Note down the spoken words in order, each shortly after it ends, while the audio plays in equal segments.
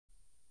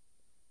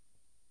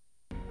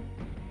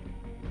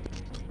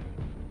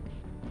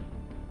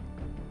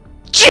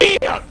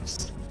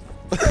Champs!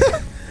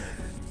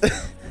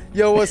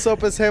 Yo, what's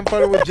up? It's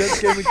Hamfighter with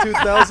Jets Gaming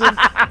 2000. And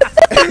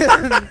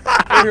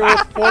we're here with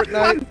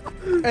Fortnite.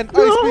 And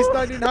Ice Beast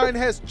 99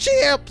 has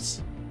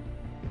champs!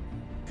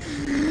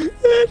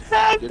 It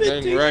happened.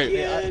 You're getting right.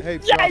 Hey,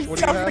 Josh, Yes, what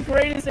do you that's have? the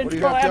greatest What do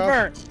you intro have,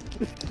 ever.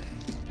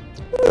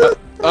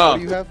 What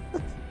do you have?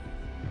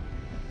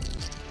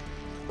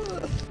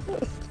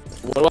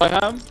 What do I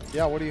have?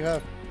 Yeah, what do you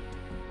have?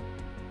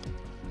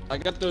 I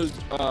got those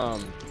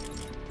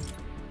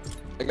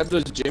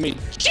Jimmy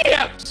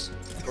Champs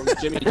from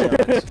Jimmy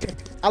John's.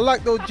 I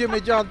like those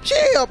Jimmy John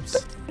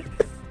chips!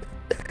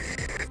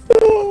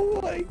 Oh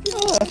my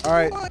god.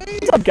 Alright,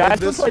 What's up, guys?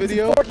 in this We're playing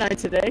video- some Fortnite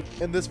today.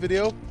 in this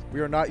video,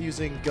 we are not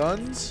using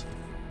guns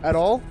at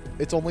all.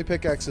 It's only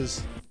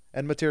pickaxes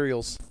and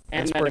materials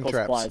And spring medical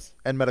traps supplies.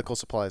 and medical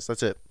supplies.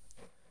 That's it.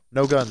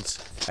 No guns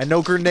and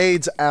no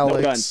grenades,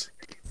 Alex. guns.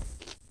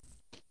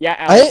 Yeah,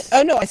 Alex.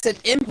 Oh no, I said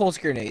impulse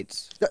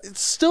grenades.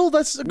 It's still,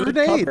 that's a Good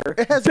grenade. cover.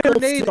 It has Build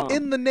grenade some.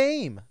 in the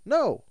name.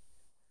 No,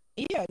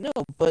 Yeah, no,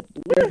 but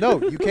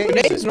no, you can't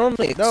grenades use it.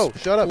 normally No,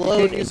 shut up. You explode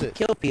can't and use it.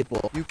 kill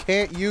people. You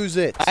can't use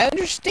it. I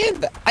understand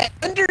that. I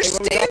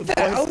understand that.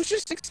 I was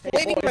just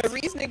explaining my boys.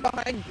 reasoning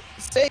behind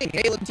saying,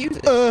 "Hey, let's use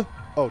it." Oh,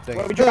 dang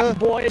What are we it. dropping,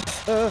 boys?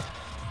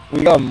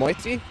 We got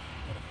Moisty.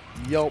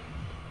 Yup.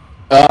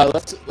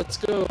 Let's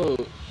go.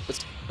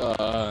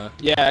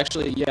 Yeah,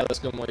 actually, yeah, let's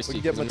go Moisty. We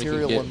can get 'cause then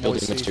material get in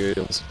building Moisty.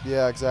 materials.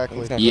 Yeah, exactly.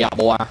 Exactly. Yeah,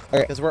 boy.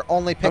 Because we're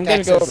only I'm gonna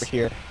pickaxes. go over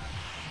here.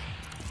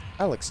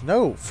 Alex,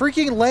 no.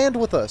 Freaking land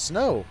with us.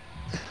 No.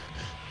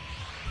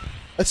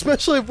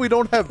 Especially if we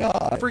don't have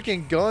God.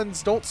 freaking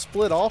guns. Don't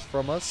split off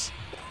from us.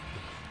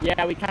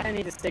 Yeah, we kind of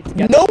need to stick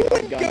together. No with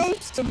one guns.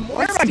 goes to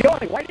Where am I Moisty.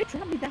 going? Why did you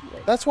drop me that way?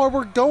 That's why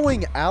we're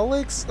going,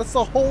 Alex. That's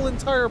the whole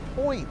entire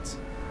point.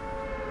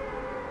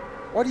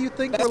 Why do you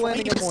think That's we're why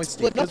landing you're in Moisty?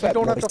 splitting Because up we at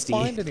don't have to Moisty.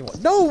 find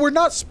anyone. No, we're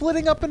not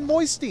splitting up in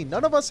Moisty.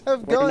 None of us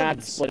have We're guns.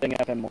 not splitting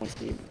up in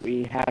Moisty.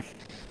 We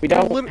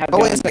don't lit- have Oh,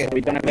 wait a guns. second.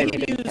 We don't have We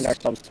anything to use- defend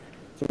ourselves.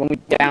 So when we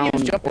we down,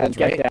 use jump pads,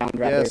 get right? down,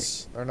 rather.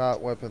 Yes, they're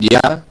not weapons.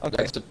 Yeah.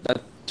 Okay.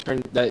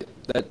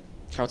 That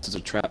counts as a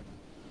trap.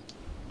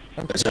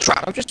 It's a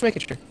trap. I'm just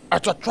making sure.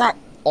 It's a trap.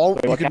 All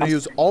Wait, you what can counts?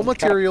 use all What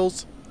counts?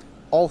 materials,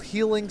 all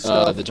healing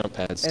stuff, The jump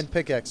pads. and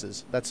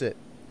pickaxes. That's it.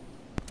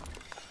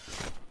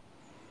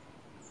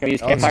 Can we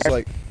use Alex is campfire?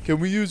 like, can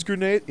we use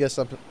grenade? Yes,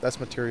 that's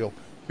material.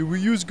 Can we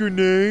use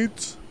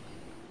grenades?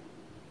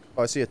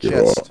 Oh, I see a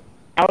chest.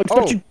 Alex, Oh.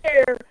 don't you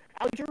dare!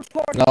 Alex, you're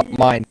retarded! No,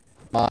 mine.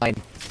 Mine.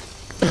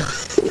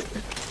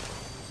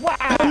 Wow!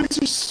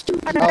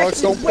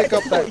 Alex, don't pick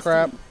up that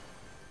crap.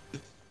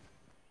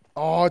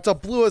 Oh, it's a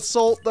blue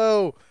assault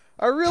though.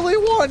 I really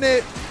want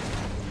it.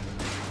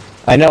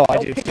 I know, I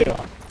Don't do pick too. it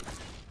up.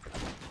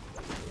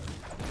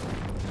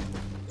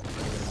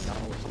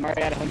 I'm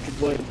already at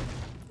 100 wood.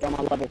 They're on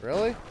my level.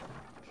 Really?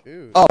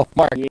 Shoot. Oh,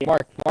 Mark, Yeah.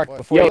 Mark, What?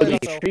 before Yo, you Wait, leave.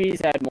 these so-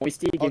 trees at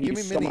Moisty Oh, give you give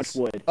me so much minis.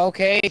 wood.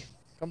 Okay,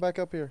 Come back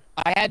up here.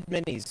 I had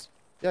minis.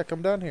 Yeah,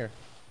 come down here.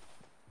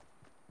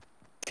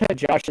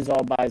 Josh is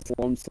all by his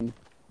lonesome.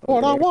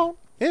 What I over there. want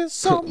is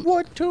some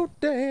wood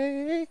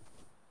today.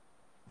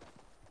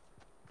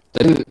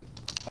 Then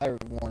I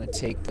want to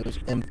take those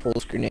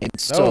impulse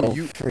grenades No, so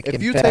you. freaking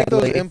If you take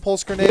those badly.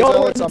 impulse grenades, Yo, we're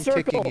Alex, in I'm the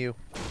kicking circle. you.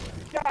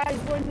 Guys,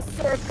 we're in the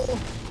circle.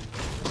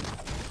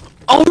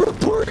 I'll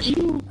report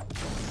you.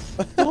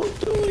 Don't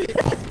do it.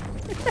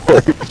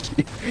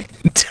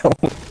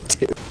 Don't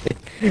do it.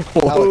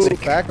 Alex, Holy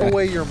back crap.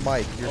 away your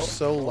mic. You're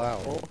so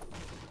loud.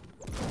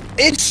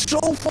 It's so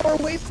far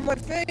away from my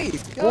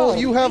face. Well,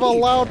 you have a Golly.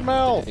 loud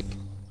mouth.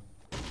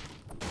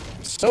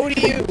 So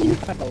do you.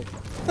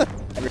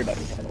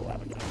 Everybody had a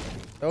loud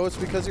mouth. No, it's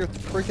because your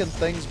freaking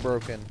thing's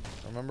broken.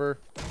 Remember?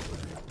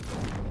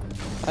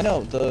 I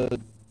know the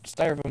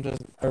styrofoam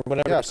doesn't, or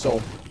whatever. Yeah, it's so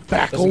called,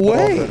 back doesn't go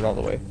away. over it all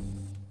the way.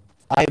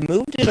 I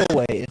moved it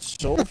away. It's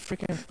so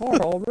freaking far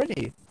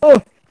already.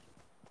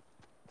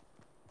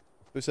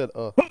 Who said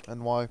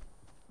and why?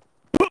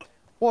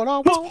 What I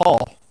want?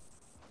 Paul.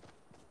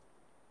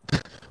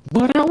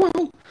 What I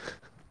want.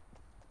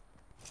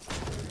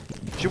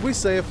 Should we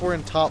say if we're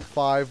in top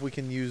 5 we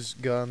can use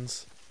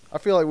guns? I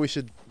feel like we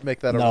should make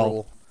that a No.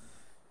 rule.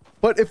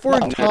 But if we're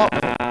in No. top,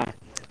 Nah,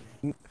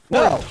 we're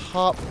No. in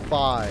top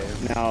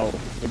 5. no.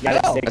 We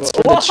gotta No, stick that's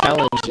with- for the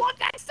challenge. I want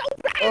that so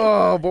bad!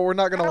 Oh, but we're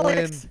not gonna win.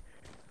 Alex,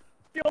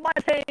 feel my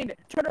pain.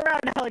 Turn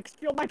around, Alex.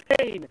 Feel my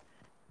pain.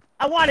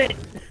 I want it.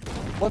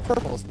 What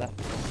purple is that?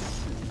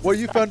 What,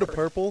 you found a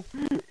purple?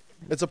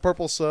 It's a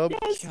purple sub?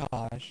 Yes.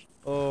 Gosh.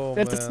 Oh,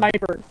 It's a man.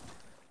 sniper.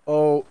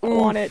 Oh, I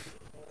want it.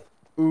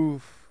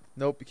 Oof.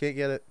 Nope, you can't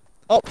get it.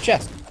 Oh,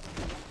 chest.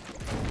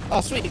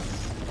 Oh, sweet.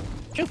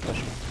 Shield push.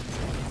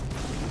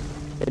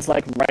 It's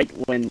like right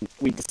when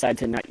we decide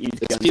to not use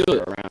Let's guns do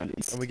it. around.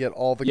 And we get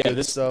all the Yeah, good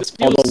this stuff.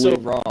 feels Although so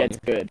loot wrong. gets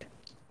good.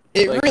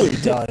 It Like- really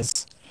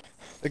does.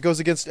 It goes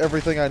against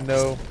everything I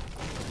know.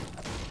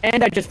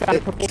 And I just found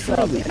a purple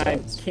sub truly and I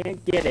does.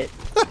 can't get it.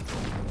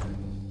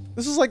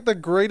 This is like the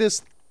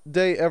greatest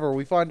day ever.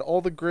 We find all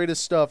the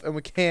greatest stuff and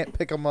we can't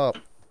pick them up.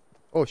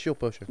 Oh, shield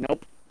potion.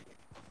 Nope.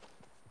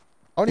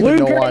 I don't even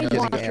know why I'm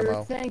grenade getting launcher,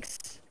 ammo.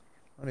 Thanks.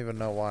 I don't even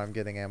know why I'm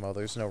getting ammo.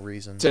 There's no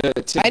reason. To I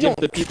give don't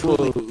the people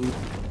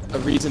a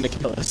reason to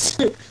kill us.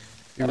 You're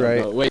I don't right.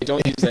 know. Wait,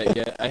 don't use that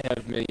yet. I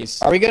have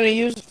minis. Are we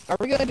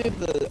gonna do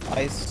the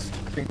ice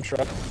cream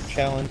truck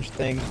challenge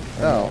thing?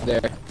 No.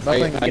 There.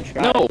 Nothing.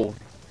 No!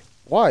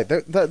 Why?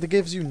 That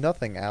gives you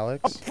nothing,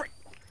 Alex.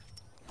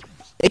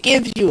 It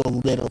gives you a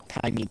little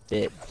tiny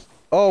bit.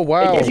 Oh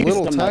wow, gives you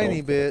little some tiny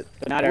metal, bit.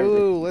 but not Woo,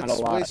 everything, let's not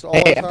a lot. waste all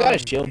Hey, our I've time. got a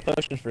shield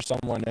potion for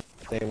someone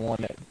if they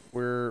want it.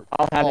 We're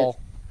I'll have Paul.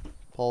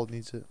 Paul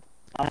needs it.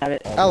 I'll have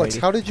it. Alex,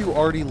 Alrighty. how did you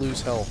already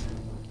lose health?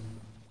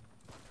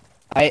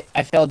 I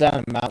fell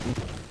down a mountain.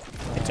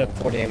 I took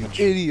 4 damage.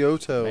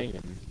 Idioto.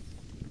 Man.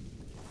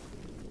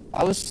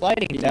 I was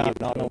sliding down. I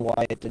don't know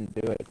why it didn't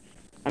do it.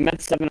 I'm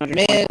at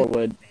 724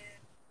 wood.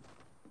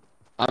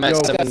 I'm at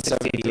Yo.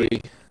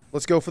 773.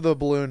 Let's go for the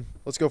balloon.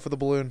 Let's go for the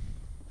balloon.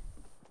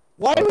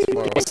 Why do we?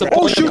 What's the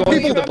Oh point of shoot, going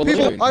people! for the balloon?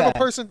 People! I have a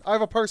person! I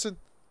have a person!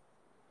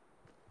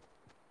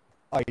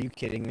 Are you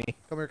kidding me?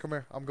 Come here, come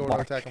here. I'm going to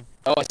Mark. attack him.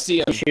 Oh, I see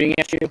him. He's shooting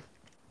at you.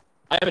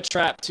 I have a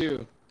trap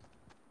too.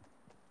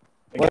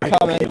 We're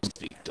coming.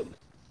 Victim.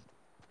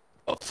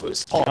 Oh,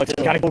 first. Paul, Alex,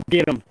 you gotta go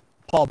get him.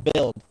 Paul,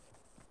 build.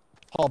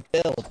 Paul,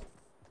 build.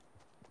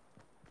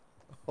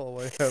 All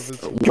I have is...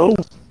 Go,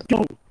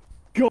 go,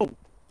 go,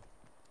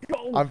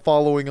 go. I'm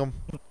following him.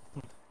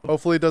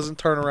 Hopefully he doesn't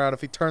turn around.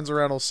 If he turns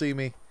around, he'll see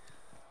me.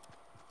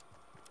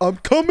 I'm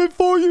coming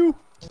for you!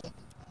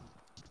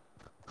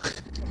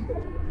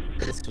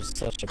 This was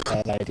such a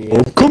bad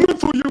idea. Coming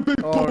for you,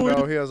 big Oh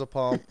no, he has a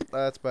pump.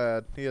 That's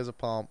bad. He has a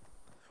pump.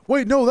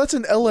 Wait, no, that's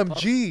an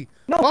LMG!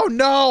 No. Oh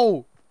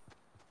no!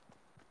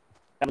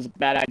 That was a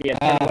bad idea.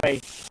 Turn away.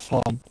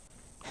 Paul.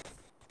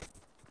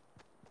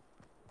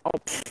 Oh,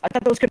 I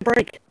thought those could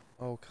break.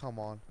 Oh, come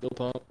on. Bill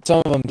pump.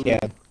 Some of them, yeah.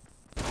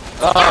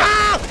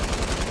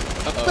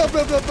 Build,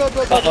 build, build, build,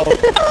 build, build.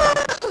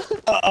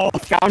 Uh-oh.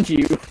 Found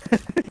you.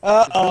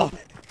 Uh-oh.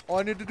 All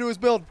I need to do is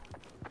build.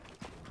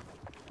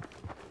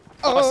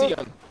 Oh, I see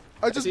him.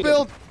 I just see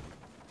build.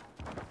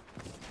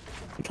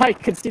 I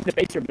could see the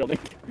base you're building.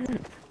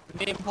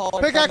 Me and Paul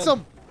are Pickaxe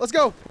coming. him! Let's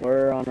go!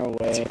 We're on our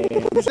way.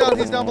 He's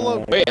down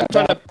below. Wait, I'm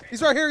trying to.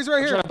 He's right here, he's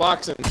right I'm trying here! to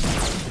box him.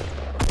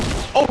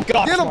 Oh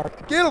gosh, Get him!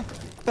 Mark. Get him!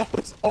 That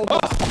was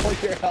almost all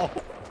your help.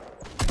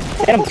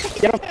 Get him,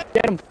 get him,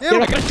 get him, Get him!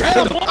 get him. Get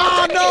him!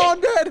 Ah, no, I'm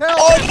dead! Help!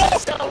 Oh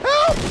no!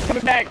 Help!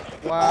 Coming back.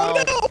 Wow.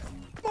 Oh no!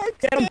 Mark's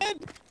Get him. dead.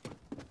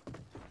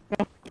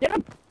 Get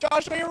him.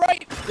 Josh, on your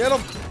right. Get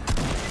him!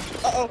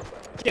 Uh-oh.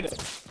 Get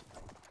it.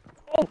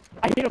 Oh,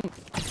 I hit him.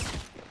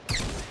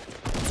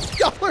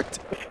 Yard!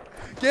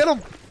 Get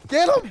him!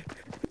 Get him!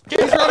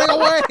 He's running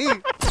away!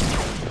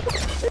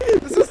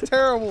 This is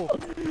terrible.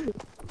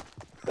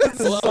 This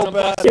is Hold so on,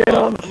 bad. Get him.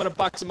 I'm gonna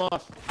box him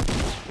off.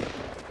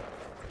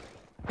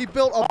 He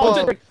built a Oh,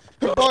 bomb.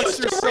 You boxed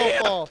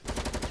yourself off.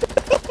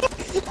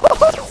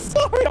 Oh,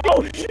 sorry.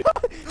 Oh, shit.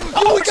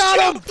 Oh, we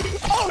got him!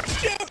 Oh,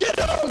 shoot. Get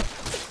him.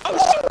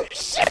 Oh,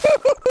 shoot.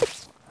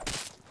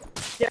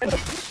 Get him.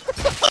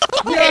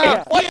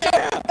 Yeah! Watch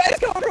out. Guys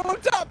coming from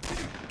up top.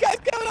 Guys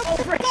coming up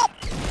from top.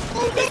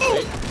 Oh,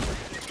 no.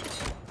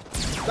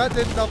 That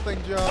did nothing,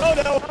 Joe. Oh,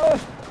 no.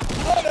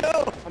 Oh,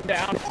 no. I'm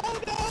down. Oh,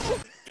 no.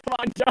 Come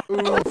on, John.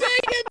 Oh, Oof.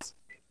 dang it.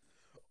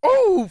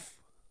 Oof!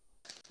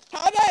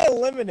 How did I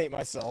eliminate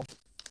myself?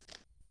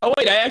 Oh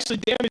wait, I actually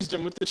damaged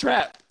him with the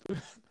trap.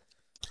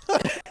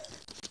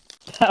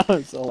 That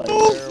was hilarious.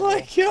 Oh, my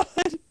God.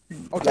 That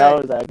Okay,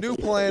 was actually new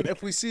plan.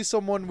 If we see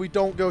someone, we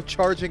don't go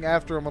charging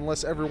after them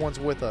unless everyone's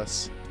with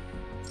us.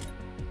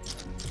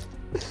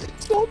 I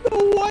don't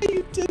know why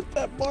you did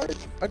that, Mark.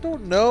 I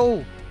don't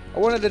know. I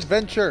wanted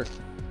adventure.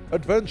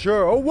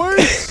 Adventure. Oh, wait!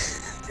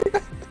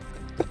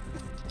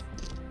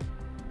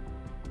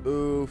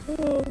 Oof.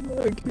 Oh,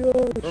 my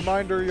God.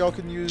 Reminder, y'all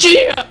can use...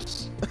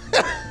 Chips!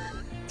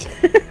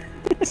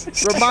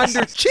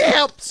 Reminder,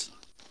 chips!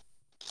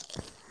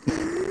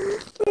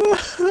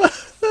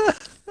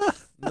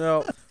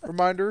 No.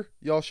 Reminder,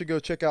 y'all should go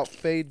check out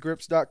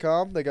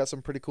fadegrips.com. They got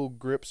some pretty cool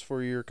grips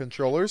for your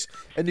controllers.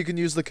 And you can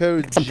use the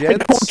code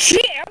GENTS,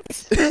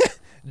 Champs.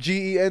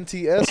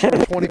 G-E-N-T-S, for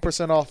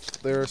 20% off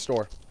their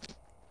store.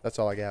 That's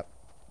all I got.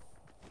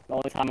 The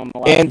only time I'm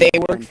allowed. And to they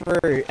use work them.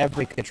 for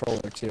every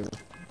controller, too.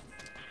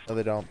 No,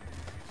 they don't.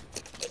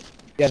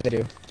 Yeah, they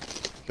do.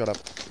 Shut up.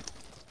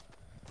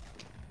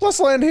 Let's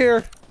land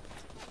here.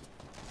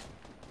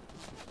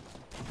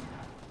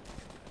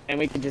 And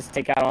we can just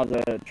take out all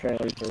the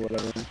trailers or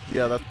whatever.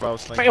 Yeah, that's what I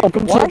was thinking. Trail,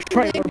 come Why to would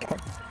trailer they-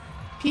 park.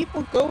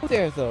 People go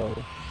there, though.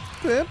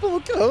 People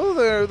go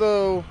there,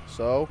 though.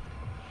 So?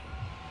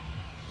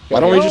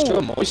 Why don't we just do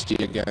a moisty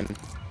again?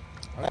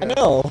 I Okay,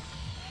 know.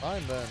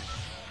 Fine then.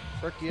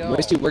 Frick you out.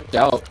 Moisty worked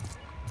out.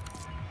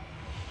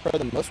 For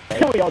the most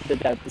part. We all did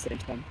that at the same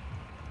time.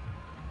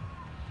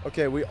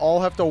 Okay, we all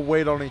have to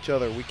wait on each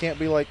other. We can't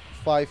be like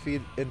 5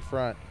 feet in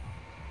front.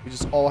 We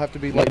just all have to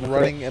be like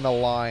running in a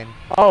line.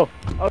 Oh,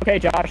 okay,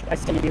 Josh, I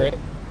see you. Great.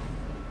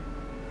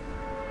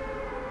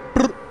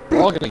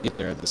 We're all gonna get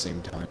there at the same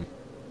time.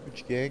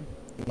 Gucci gang.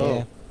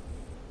 Yeah.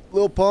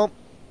 Lil Pump.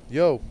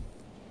 Yo.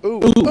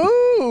 Ooh. Ooh.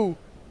 Ooh.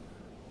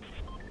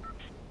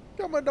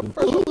 I'm in the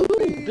prison with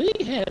me.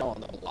 Big head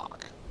on the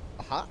block.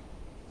 Uh-huh.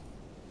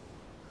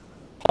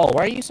 Paul,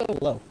 why are you so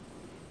low?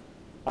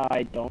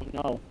 I don't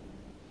know.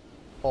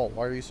 Paul,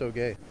 why are you so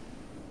gay?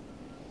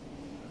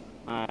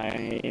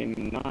 I'm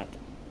not.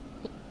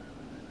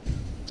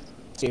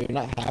 So you're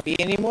not happy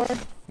anymore?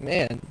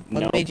 Man,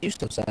 what No. made you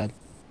so sad?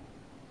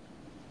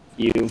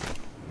 You.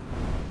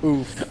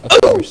 Oof.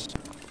 Of course.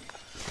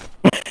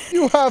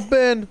 You have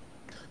been.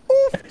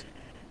 Oof.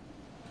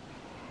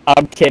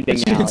 I'm kidding,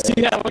 You didn't Alex.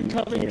 see that one I'm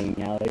coming.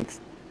 kidding, Alex.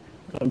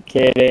 I'm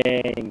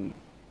kidding.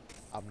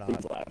 I'm not.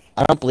 Please laugh.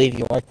 I don't believe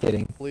you are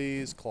kidding.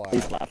 Please clap.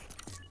 Please laugh.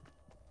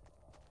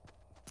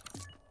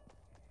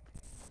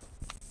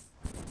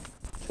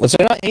 Was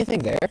there not anything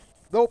there?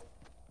 Nope.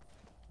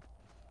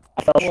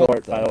 I fell What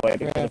short, the by the way,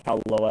 because crap? of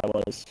how low I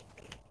was.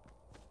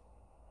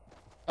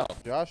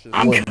 Josh is.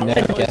 I would have coming.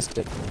 never guessed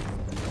it.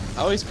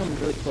 I always come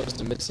really close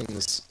to missing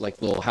this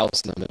like little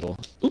house in the middle.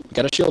 Ooh,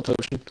 got a shield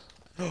potion.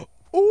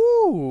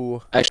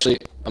 Ooh. Actually,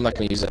 I'm not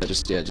gonna use that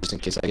just yet, just in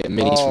case I get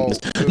minis Oh, from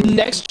this. oof.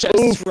 Next chest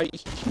is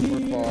right We're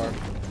here. far.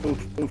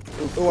 Oof,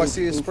 oof, oof, Oh, I oof,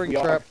 see a oof, spring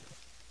y'all. trap.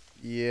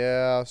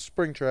 Yeah,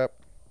 spring trap.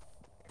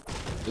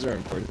 Those are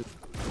important.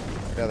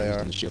 Yeah, they are.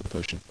 Using the shield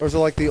potion. Those are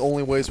like the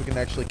only ways we can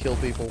actually kill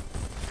people.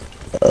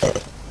 Oh,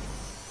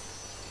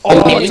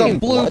 Oh, it's a even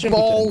blue bludgeon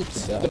bolt.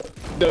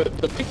 couldn't do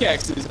The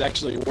pickaxe is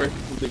actually worth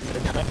believe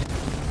it or not.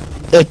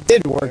 that. It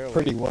did work Barely.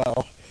 pretty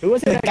well. Who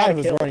was it The that guy got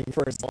was killed? running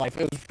for his life.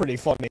 It was pretty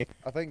funny.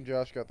 I think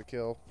Josh got the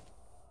kill.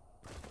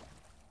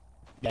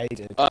 Yeah, he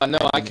did. No,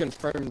 I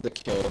confirmed the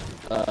kill.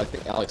 I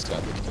think Alex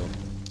got the kill.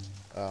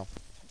 Oh.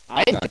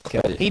 I didn't got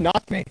kill. credit. He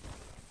knocked me.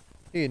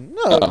 He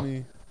knocked Oh.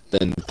 me.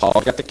 Then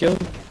Paul got the kill?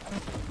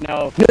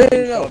 No.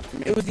 No.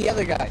 It was the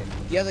other guy.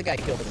 The other guy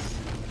killed him.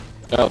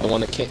 Oh, the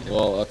one that came.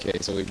 Well, okay,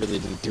 so we really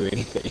didn't do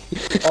anything.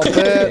 Oh,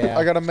 bet. Yeah.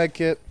 I got a med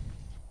kit.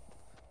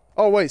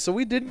 Oh, wait, so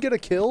we didn't get a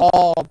kill?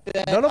 Oh,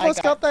 Ben, None of I us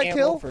got that ammo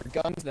kill? for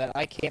guns that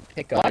I can't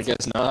pick I up.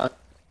 guess not.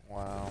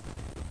 Wow.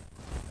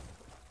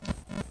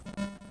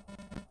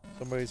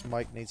 Somebody's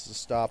mic needs to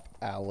stop.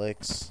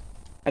 Alex.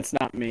 That's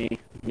not me.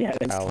 Yeah,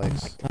 that's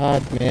Alex.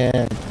 God,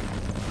 man.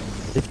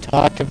 We've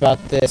talked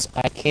about this.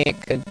 I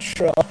can't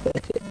control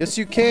it. Yes,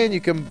 you can.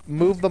 You can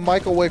move the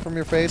mic away from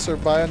your face or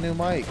buy a new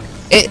mic.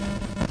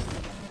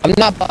 I'm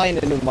not buying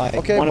a new mic.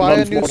 Okay, One of buy a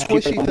them's new more cheaper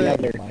squishy than the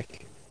thing. other.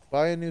 Mic.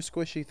 Buy a new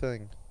squishy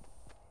thing.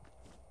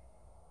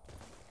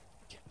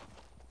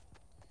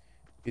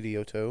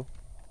 Idioto.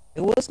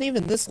 It wasn't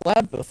even this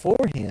loud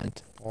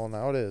beforehand. Well,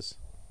 now it is.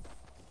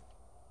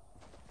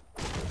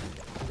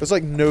 There's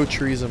like no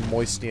trees in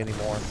Moisty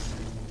anymore.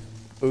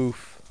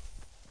 Oof.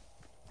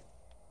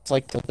 It's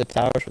like the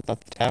towers without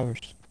the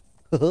towers.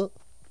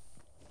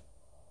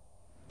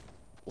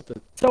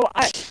 So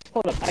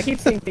hold up. I keep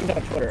seeing things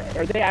on Twitter.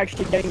 Are they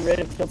actually getting rid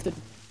of tilted?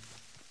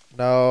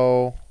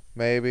 No.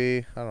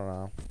 Maybe. I don't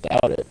know.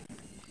 Doubt it.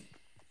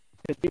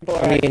 Because people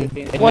are I actually mean,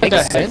 being it What makes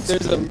the heck? sense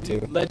There's for a them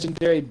to.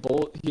 legendary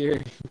bolt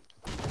here.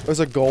 There's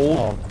a gold.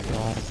 Oh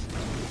god.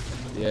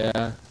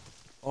 Yeah.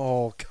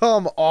 Oh,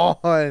 come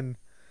on.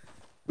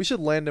 We should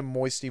land in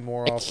Moisty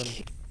more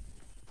often.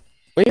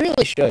 We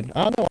really should.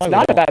 I don't know why we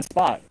not a don't. bad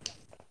spot.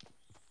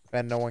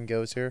 And no one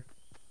goes here.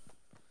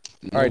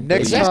 No Alright,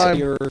 next base time-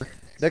 here.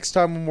 Next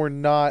time when we're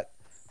not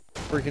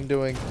freaking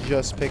doing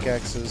just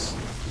pickaxes,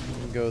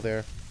 we can go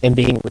there. And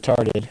being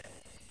retarded.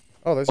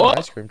 Oh, there's an Oh!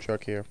 ice cream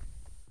truck here.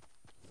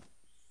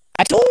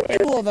 I told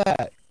you all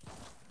that.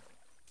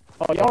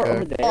 Oh, y'all are Okay.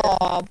 over there.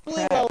 Aw, blue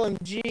Crap.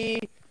 LMG.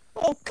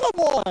 Oh, come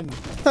on.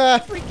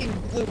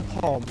 Freaking blue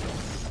palm.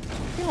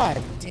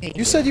 God dang.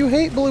 You said you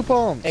hate blue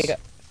palms. Hey,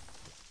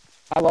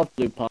 I love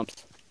blue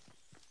pumps.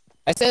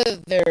 I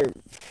said they're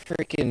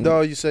freaking.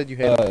 No, you said you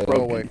hate them.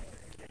 Go away.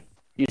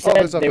 You Oh, said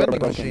there's a they were vending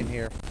broken. machine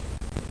here.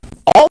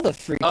 All the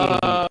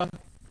freaking You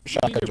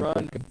shotguns need to are run.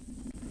 broken.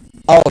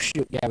 Oh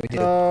shoot! Yeah, we did.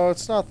 No,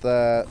 it's not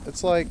that.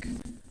 It's like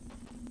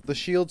the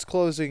shield's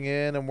closing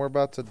in and we're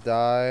about to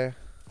die.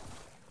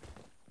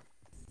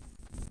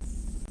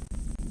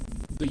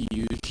 The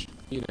huge,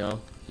 you know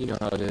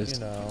how it is. You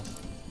know.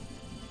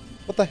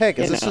 What the heck?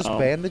 Is You this just know.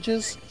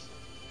 bandages?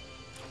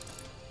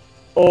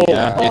 Oh,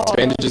 Yeah, oh, it's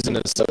bandages and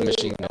a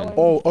submachine gun.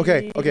 Oh,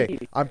 okay, okay.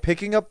 I'm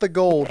picking up the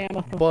gold,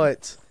 Ammo.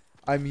 but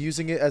I'm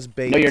using it as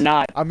bait. No, you're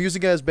not. I'm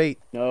using it as bait.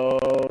 No.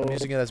 I'm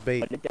using it as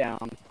bait. Put it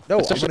down. No,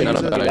 That's I'm actually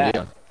gonna not use a it. bad that.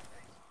 idea.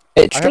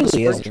 It I have a truly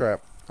spring is.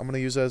 trap. I'm gonna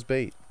use it as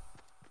bait.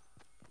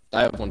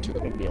 I have one too.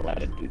 We're gonna be allowed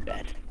to do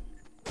that.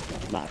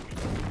 Not.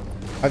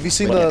 Have you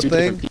seen When the two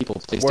thing? different people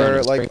place where, down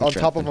a like, spring on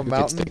trap top of and a who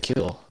gets the mountain?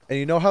 kill? And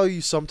you know how you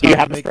Do sometimes you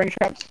have a make spring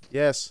trap?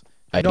 yes.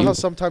 I You know do. how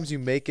sometimes you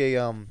make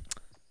a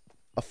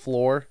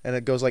floor and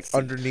it goes like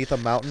underneath a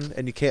mountain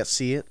and you can't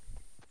see it?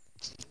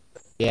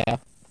 Yeah.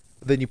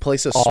 Then you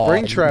place a Oh,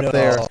 spring trap no.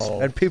 there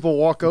and people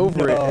walk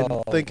over it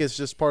No. and think it's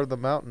just part of the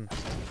mountain.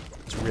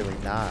 It's really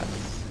not.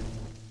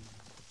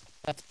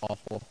 That's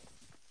awful.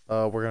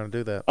 We're gonna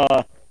do that.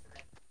 How's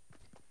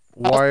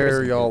Why are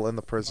prison y'all in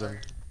the prison?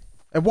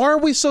 And why are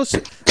we so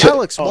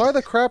Alex, why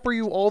the crap are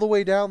you all the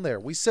way down there?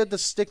 We said to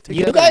stick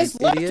together, You guys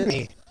left idiot.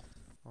 me.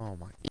 Oh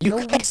my. You No,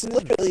 we guys didn't.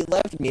 literally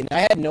left me, and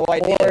I had no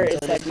idea. Or until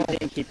it's that this you moment.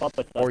 didn't keep up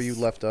with us. Or you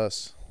left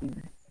us.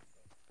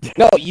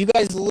 No, you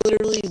guys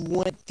literally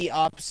went the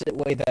opposite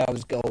way that I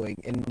was going,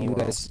 and you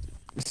wow. guys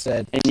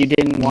said, And you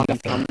didn't want to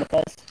come with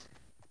us?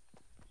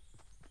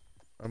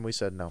 And we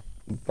said no.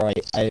 right,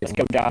 Let's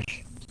go,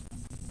 Josh.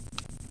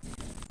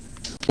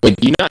 Wait,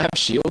 do you not have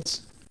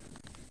shields?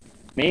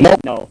 Me? Nope.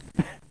 No.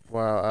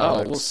 Wow, Oh,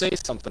 Alex. well, say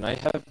something. I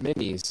have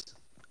minis.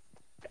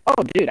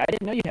 Oh, dude, I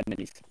didn't know you had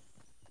minis.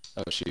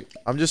 Oh, shoot.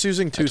 I'm just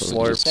using 2 totally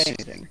Didn't slurps. say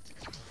anything.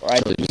 Or I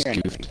Totally didn't just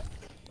hear goofed. anything.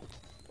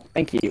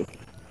 Thank you.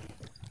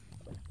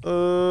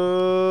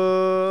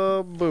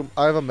 Boom.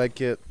 I have a med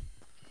kit.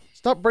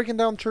 Stop breaking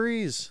down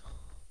trees.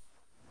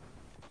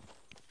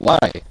 Why?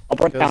 I'll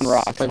break down Because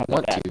rocks. I How about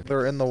want that? to.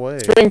 They're in the way.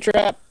 spring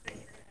trap.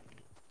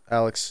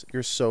 Alex,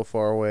 you're so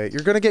far away.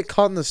 You're gonna get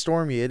caught in the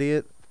storm, you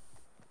idiot.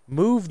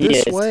 Move He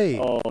this is. way.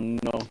 Oh,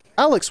 no.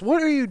 Alex,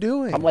 what are you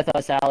doing? Come with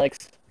us,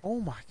 Alex. Oh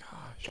my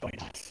gosh. Join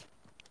us.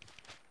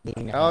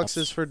 Alex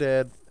is for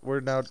dead. We're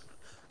now.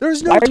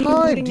 There's no Why are you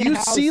time. looting Do a you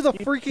house? see the You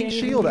freaking can't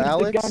even shield, use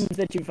Alex? The guns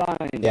that you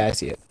find. Yeah, I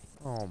see it.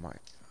 Oh my gosh.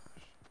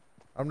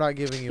 I'm not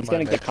giving you He's my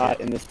gonna med get caught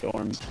kit. in the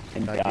storm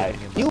and Not die.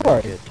 giving you my You med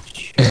are. kit.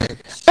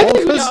 Hey,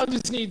 we because- all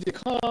just need to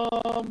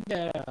calm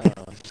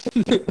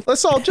down.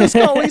 Let's all just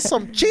go eat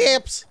some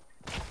chips.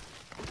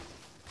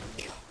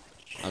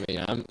 I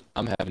mean,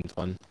 I'm having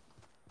fun.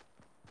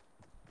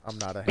 I'm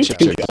not a Chips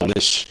Chips are are good.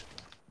 delish.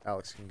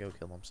 Alex can go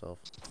kill himself.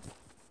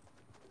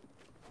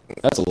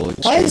 That's a little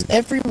Why extreme. does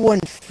everyone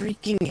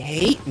freaking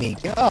hate me?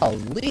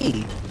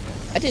 Golly.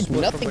 I did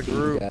Split nothing from the to you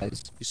group.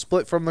 guys. You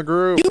split from the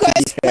group. You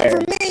guys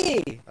fair. split for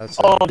me! That's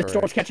Oh, the incorrect.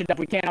 storm's catching up.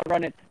 We can't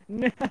outrun it.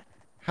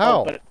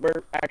 How? Oh, but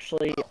we're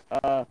actually,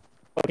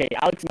 okay,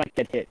 Alex might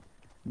get hit,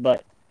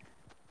 but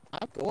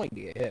I'm going to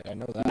get hit, I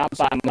know that. Not It's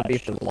by not gonna be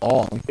much. for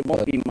long. it won't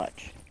but be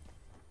much.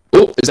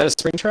 Oh, is that a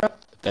spring trap?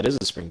 That is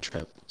a spring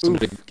trap.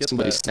 Somebody, get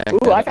somebody that. snagged Ooh,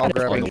 that I found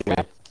a on spring the way.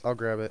 trap. I'll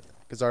grab it.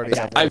 Because I already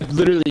I have I one.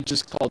 literally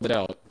just called it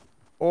out.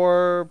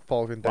 Or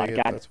Paul can Well, I take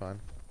it. got That's fine.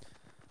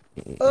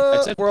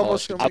 I said We're Paul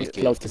almost should gonna take be...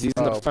 it, close. because he's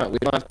in Oh. the front. We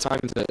don't have time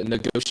to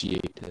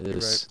negotiate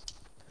this.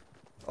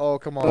 Oh,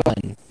 come on.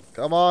 1,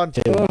 Come on.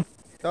 2,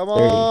 Come 3.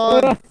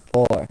 on.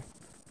 4,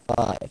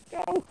 5,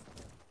 Go.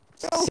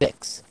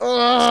 6,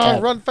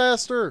 Ugh, run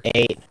faster.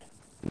 8,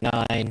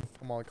 9,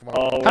 Come on, come on.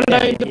 Oh, How did I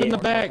yeah, end up in yeah. the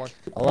back? Come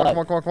on, come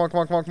on, come on, come on, come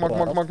on, come on, come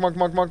on, come on, come on,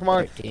 come on, come on, come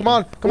on, 13, come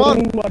on, come on.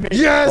 Ooh, I made it.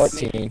 Yes!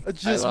 14, I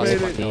just lost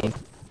made my it. 15,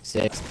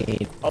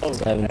 16, Oh, I don't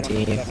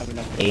 17, have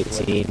enough.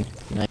 18,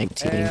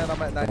 19, And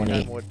I'm at 99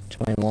 20, wood.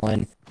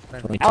 21,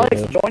 22,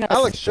 Alex, join us.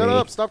 Alex, shut 23,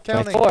 up. Stop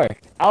counting. 24.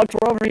 Alex,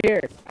 we're over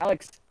here.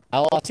 Alex, I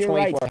lost to your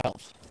right. 24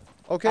 health.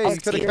 Okay, you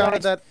Alex, could have you're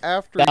counted right. that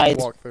after Guys.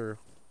 you walked through.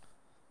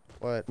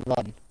 What?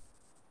 Run.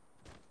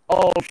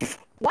 oh,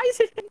 why is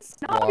it in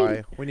Snobby?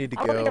 Why? We need to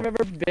I don't think I've go.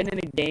 ever been in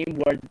a game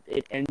where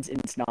it ends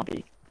in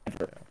Snobby.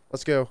 Ever.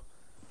 Let's go.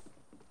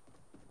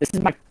 This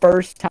is my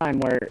first time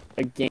where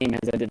a game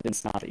has ended in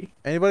Snobby.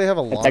 Anybody have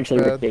a It's launch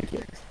actually pad?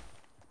 ridiculous.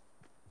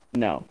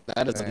 No.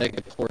 That is a Dang.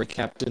 negatory,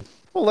 Captain.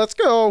 Well, let's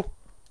go.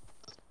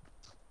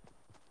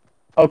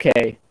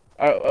 Okay.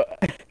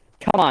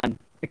 Come on.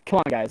 Come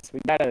on, guys. We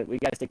gotta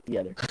stick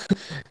together.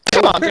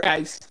 Come on,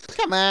 guys.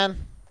 Come on.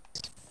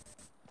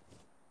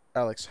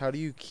 Alex, how do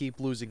you keep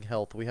losing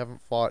health? We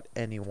haven't fought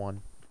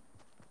anyone.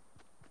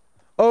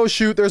 Oh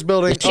shoot, there's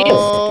building. The shield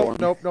Oh, storm.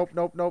 nope, nope,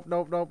 nope, nope,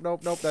 nope, nope,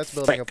 nope, nope. That's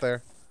building Frick. up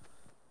there.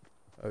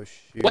 Oh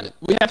shoot. What?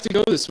 We have to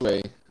go this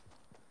way.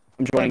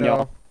 I'm I joining know.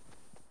 y'all.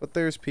 But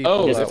there's people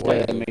Oh, Just that that's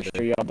way. to make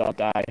sure y'all don't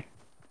die.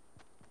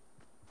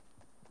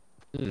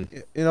 Hmm.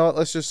 You know what?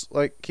 Let's just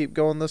like keep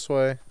going this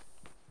way.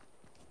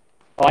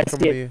 Oh, I Come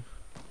see to it. you.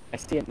 I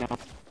see it now.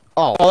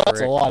 Oh, Oh, that's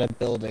a frick. lot of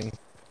building.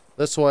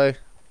 This way.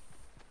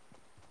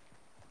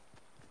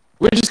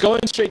 We're just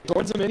going straight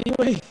towards them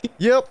anyway.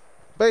 Yep.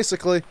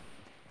 Basically,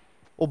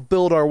 we'll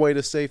build our way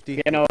to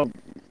safety. You know,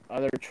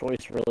 other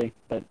choice really,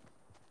 but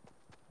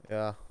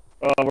Yeah.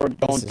 oh, we're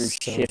going This through is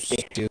so shifty.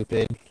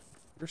 stupid.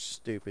 You're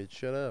stupid.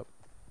 Shut up.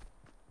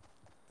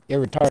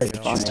 You're retarded.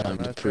 You know, It's yeah, time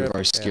to my prove trip.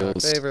 our Yeah,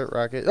 skills. favorite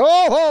rocket.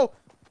 Oh, oh,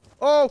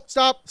 oh!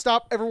 Stop!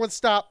 Stop! Everyone,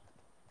 stop!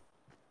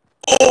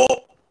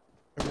 Oh!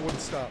 Everyone,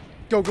 stop!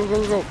 Go! Go!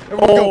 Go! Go!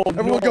 Everyone, go! Oh,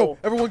 Everyone, go! no.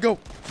 Everyone, go!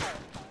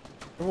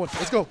 Everyone,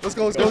 let's go! Let's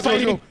go! Let's go! Go Let's go! Let's go!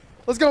 fighting.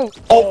 Let's go!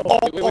 Oh!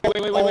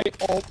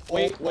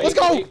 Wait! Let's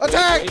go! Wait,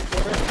 Attack! wait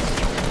for it.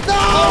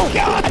 No!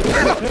 God!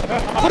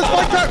 Put a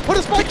spike trap! Put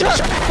a spike trap!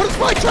 Put a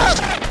spike trap!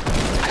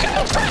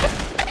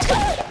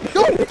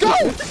 Go! Go!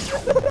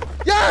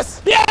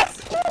 Yes! Yes!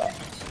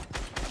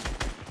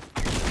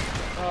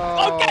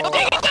 Oh,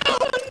 Okay,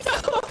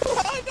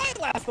 How did that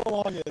last the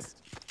longest?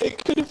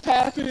 it could have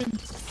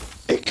happened.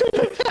 It could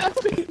have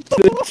happened.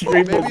 The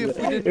dream maybe was,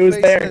 if we didn't it was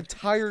face there. an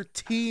entire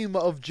team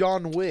of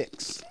John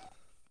Wicks.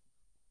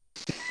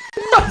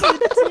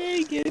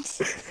 Take it.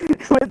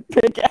 With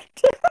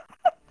pickaxe.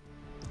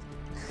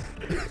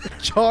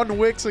 John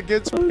Wicks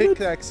against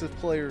pickaxes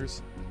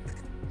players.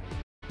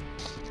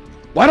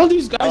 Why don't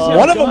these guys have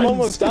One of them guns?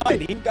 almost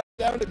died. He got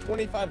down to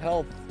 25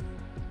 health.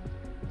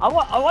 I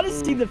want to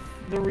see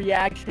the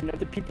reaction of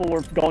the people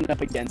we're going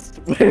up against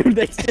when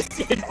they just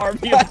see an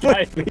army of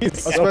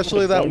diamonds.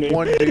 Especially that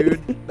one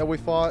dude that we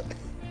fought.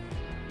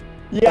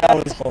 Yeah.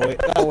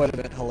 That would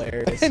have been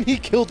hilarious. And he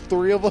killed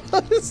 3 of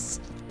us.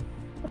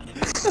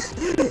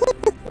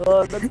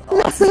 Oh, that's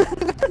awesome.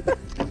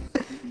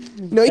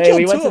 No, he Hey, killed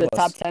we went 2 to of the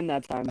us. top 10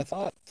 that time, I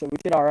thought. so we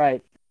did all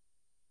right.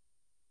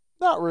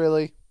 Not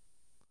really.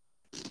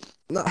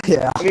 No,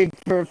 yeah. I mean,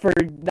 for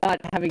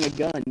not having a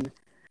gun.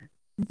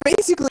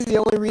 Basically, the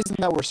only reason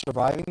that we're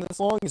surviving this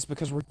long is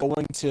because we're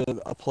going to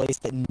a place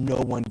that no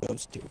one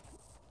goes to.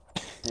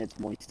 And it's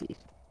moisty.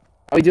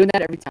 Are we doing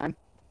that every time?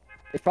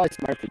 It's probably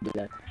smart to do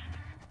that.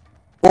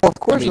 Well, of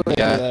course mean, we're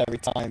gonna yeah. do that every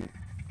time.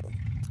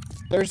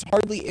 There's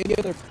hardly any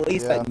other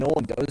place that no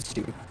one goes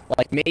to.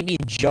 Like, maybe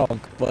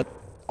junk, but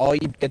all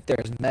you get there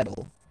is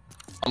metal.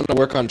 I'm gonna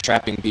work on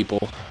trapping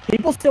people.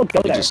 People still go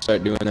We there, just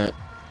start doing that.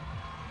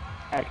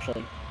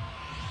 actually.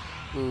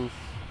 Oof.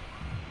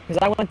 Because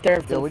I went there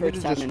Yeah, for we the need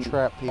first to time just in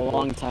trap a people.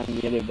 long time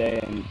the other day,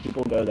 and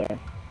people go there.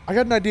 I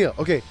got an idea.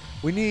 Okay,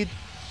 we need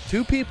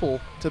 2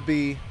 people to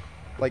be,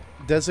 like,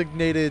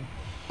 designated,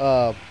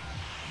 what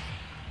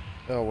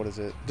is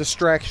it?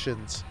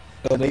 Distractions.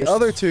 And the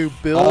other 2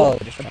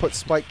 build and put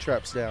spike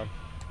traps down.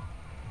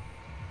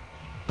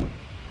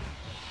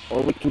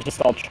 Or we can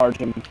just all charge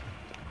them.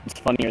 It's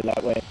funnier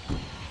that way.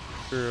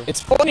 True.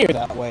 It's funnier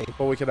that way.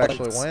 But we could but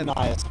actually it's win. not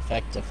as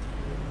effective.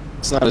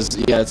 It's not as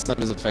it's not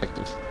as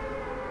effective.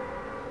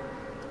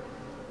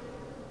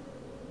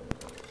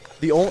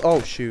 The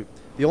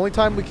only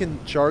time we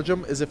can charge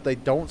them is if they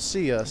don't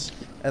see us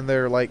and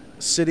they're like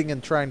sitting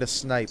and trying to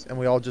snipe, and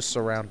we all just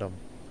surround them.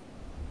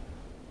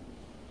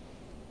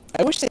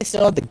 I wish they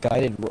still had the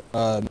guided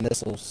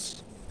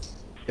missiles.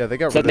 Yeah, they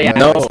got So rid they of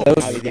have that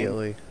those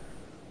immediately.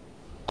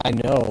 I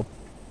know.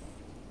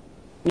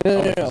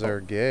 Because they're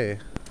gay.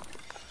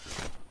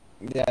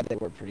 Yeah, they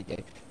were pretty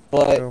gay.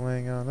 But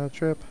Going on a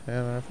trip in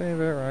our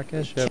favorite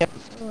rocket ship.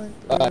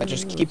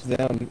 just keep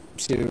them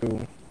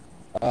to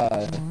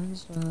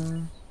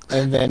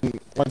and then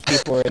when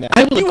people are in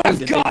I will You have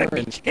that gotta they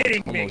be weren't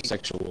kidding me.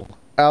 homosexual.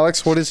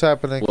 Alex, what is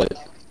happening? What?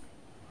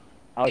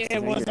 Alex it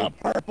is was angry. a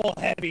purple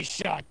heavy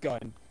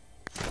shotgun.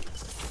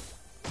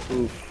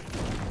 Oof.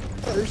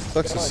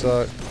 Sucks to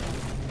suck.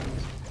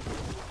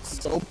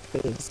 So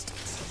pissed.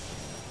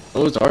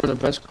 Those are the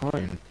best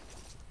kind.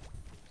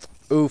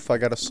 Oof, I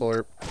got a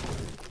slurp.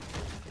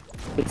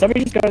 Did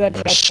somebody just go to that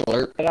A chest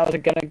slurp. that I was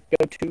gonna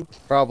go to?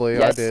 Probably,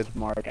 Yes, I did.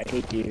 Mark, I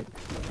hate you.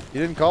 You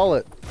didn't call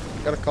it.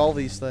 Gotta call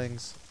these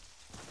things.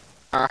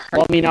 Well,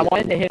 I mean, I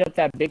wanted to hit up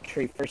that big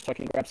tree first so I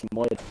can grab some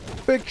wood.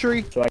 Big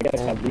tree. So I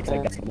guess at least I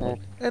got some wood.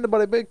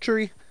 Anybody, big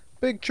tree.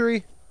 Big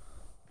tree.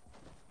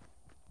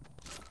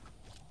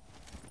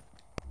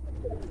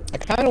 I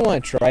kind of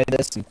want to try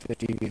this in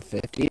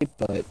 50v50,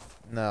 but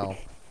No.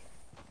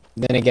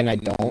 then again, I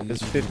don't.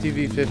 Because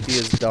 50v50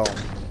 is dumb.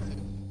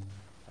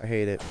 I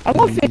hate it. I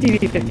love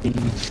 50v50.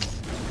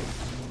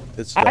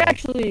 It's I dumb.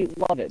 actually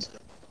love it.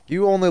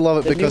 You only love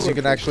it The because you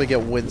newer can actually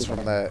get wins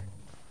from that.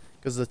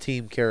 Because the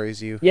team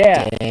carries you.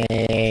 Yeah,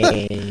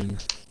 Dang.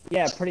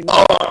 yeah, pretty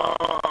much.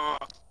 Oh!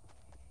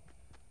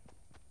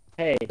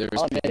 Hey, There's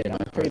I'll admit pain it, in I'm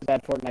my a pretty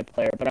bad Fortnite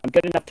player, but I'm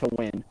good enough to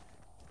win.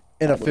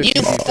 In a You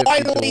 50v50 You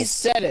finally duel.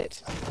 said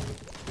it.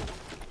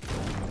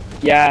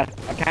 Yeah,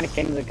 I kind of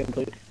came to the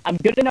conclusion. I'm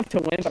good enough to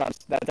win, but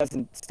that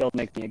doesn't still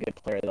make me a good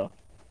player, though.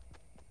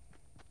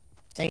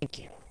 Thank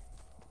you.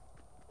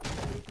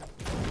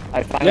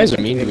 I finally guys are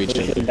came mean the to each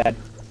conclusion other. that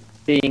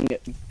being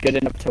good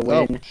enough to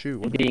win Oh,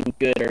 shoot. and being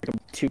good are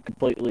two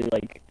completely,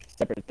 like,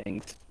 separate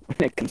things when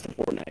it comes to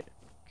Fortnite.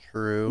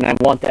 True. And I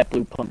want that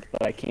blue pump,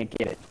 but I can't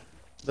get it.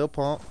 They'll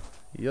pump.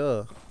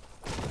 Yeah.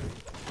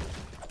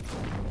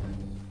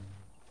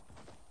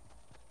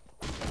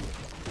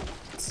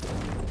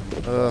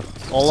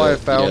 All I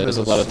found there's is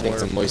a lot of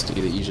things slurp. in Moisty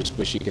that you just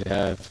wish you could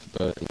have,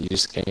 but you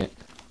just can't.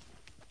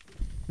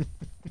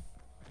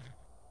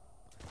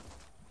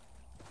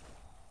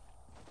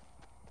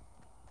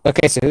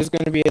 Okay, so who's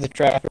going to be the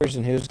trappers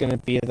and who's going to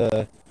be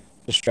the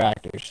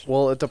distractors?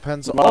 Well, it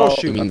depends. Well, Oh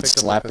shoot! You I mean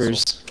picked up a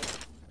pistol. slappers?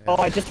 Oh,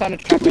 I just found a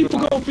trap. People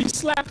gonna be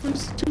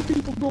slappers. 2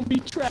 people gonna be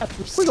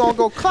trappers. We gonna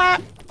go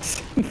clap.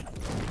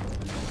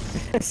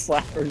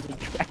 Slappers and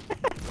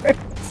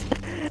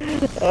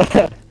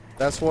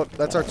trappers.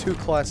 That's our 2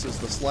 classes: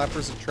 the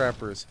slappers and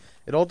trappers.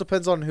 It all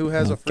depends on who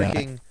has Oh, a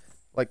freaking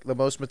like the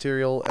most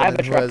material I have and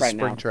then a who trap has right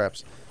spring now.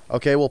 traps.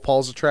 Okay, well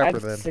Paul's a I trapper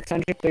have then.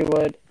 600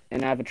 wood,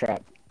 and I have a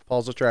trap.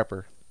 Paul's a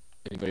trapper.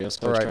 Anybody else?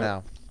 For have a right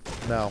trap?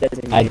 now. No.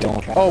 Designated I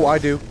don't. trap. Oh, I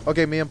do.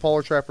 Okay, me and Paul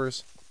are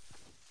trappers.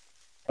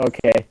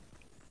 Okay.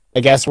 I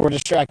guess we're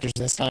distractors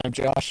this time,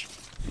 Josh.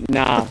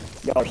 Nah,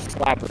 y'all are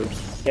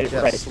slappers. Get it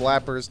Yeah, right.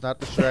 slappers, not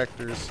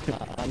distractors.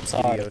 I'm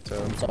sorry.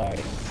 Idioto. I'm sorry.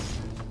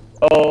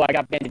 Oh, I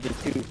got bandages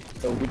too,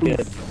 so we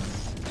good.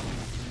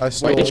 I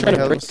stole Why are you trying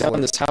to the break slurp.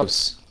 down this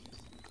house?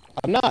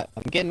 I'm not.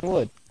 I'm getting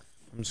wood.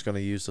 I'm just gonna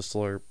use the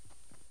slurp.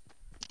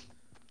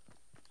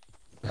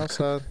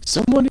 Outside.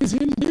 Someone is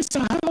in this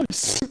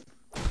house.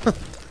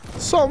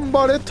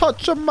 Somebody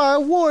touching my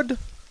wood.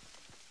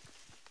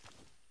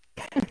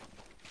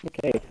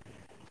 Okay.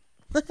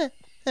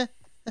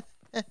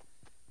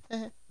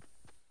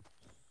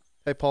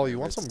 Hey, Paul, you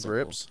want some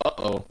grips?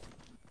 Uh-oh.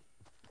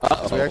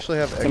 We actually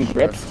have extra. Some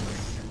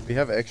grips? We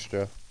have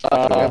extra.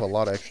 Actually, we have a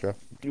lot of extra.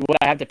 Would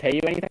I have to pay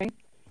you anything?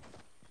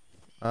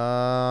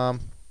 No,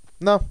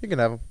 you can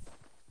have them.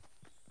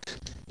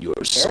 Your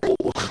soul.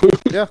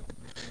 Yeah.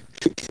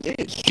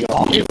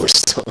 Your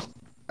soul.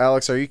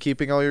 Alex, are you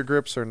keeping all your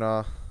grips or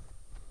nah?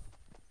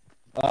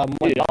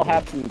 Dude, I'll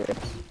have some grips.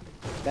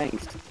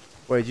 Thanks.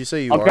 Wait, did you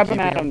say you I'll are grab keeping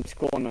them them? out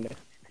school on Monday.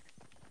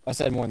 I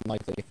said more than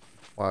likely.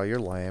 Wow, you're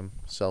lame.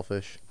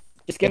 Selfish.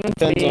 Just give them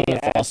to Depends me on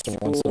if at Foster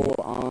wants them. school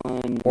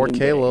on Or Monday.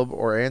 Caleb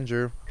or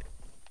Andrew.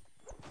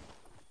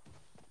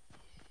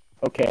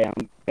 Okay,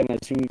 I'm gonna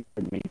assume you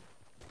heard me.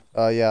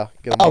 Yeah.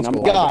 Get them Oh to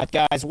school. God,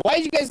 guys, why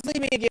did you guys leave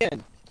me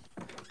again?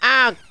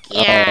 Oh,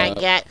 yeah,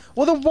 yeah.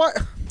 Well, then what?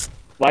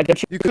 Why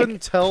don't you? You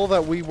couldn't tell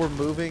that we were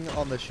moving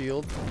on the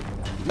shield?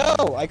 No,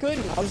 I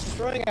couldn't. I was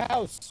destroying a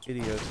house.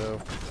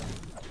 Idioto.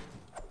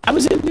 I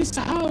was in this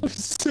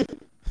house.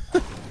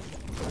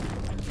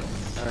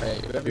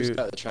 Alright, whoever's Dude.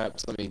 got the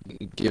traps, let me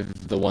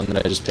give the one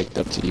that I just picked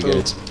up to you Ooh.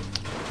 guys.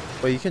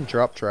 Wait, you can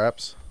drop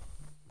traps?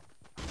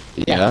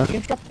 Yeah. You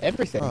can drop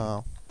everything.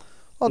 Oh.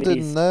 I Please.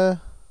 didn't know.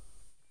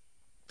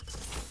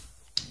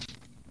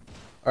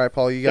 Alright,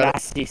 Paul, you got it?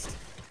 Gracias.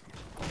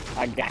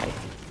 I got it.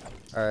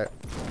 Alright.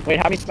 Wait,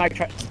 how many spike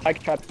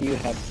traps do you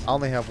have? I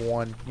only have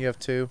one. You have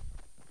two?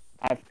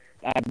 I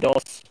have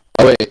dos.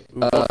 Oh wait, Ooh,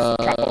 Let's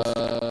Let's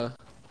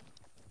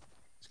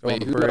go wait, on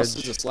the who else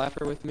is bridge. a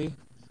slapper with me?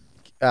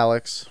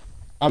 Alex.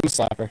 I'm a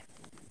slapper.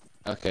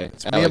 Okay,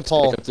 It's me and Alex,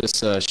 Paul. pick up this,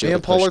 shield Me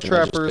and Paul are potion, I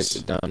just trappers.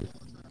 picked it down.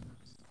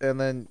 And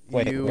then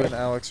Wait, you where? and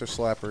Alex are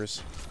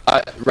slappers.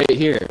 Right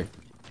here.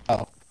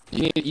 Oh.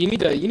 You need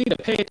to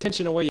pay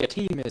attention to where your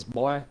team is,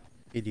 boy.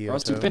 Or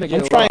else you're Idioto. finna I'm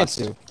get trying lost.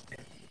 to.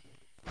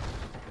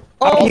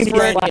 How Oh, can you be a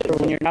friend! slapper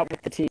when you're not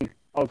with the team?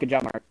 Oh, good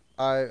job, Mark.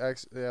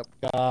 Yep.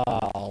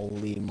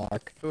 Golly,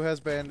 Mark. Who has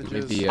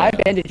bandages? Maybe, I have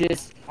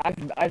bandages.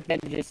 I've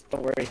bandages.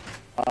 Don't worry.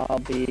 I'll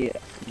be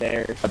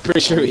there. I'm pretty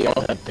sure we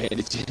all have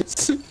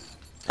bandages.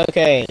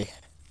 Okay.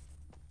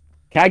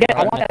 Can I get? I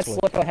Alright, want that next one.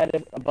 slip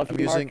ahead above I'm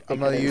you, Mark, using. I'm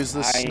gonna because use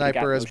this I ain't sniper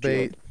got as no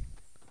bait. shield.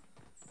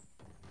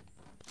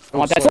 I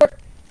want that slip.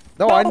 sword.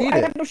 No, I need I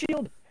it. have no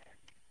shield.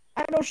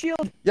 I have no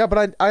shield. Yeah, but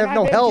I I have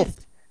no health.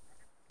 bandages.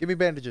 Give me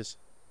bandages.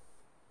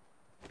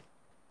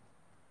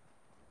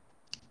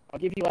 I'll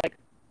give you like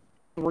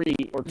 3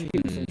 or 2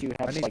 since you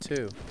have I need like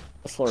two.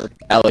 a slur.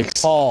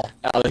 Alex. Paul,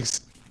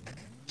 Alex.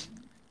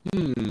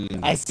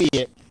 I see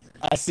it.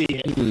 I see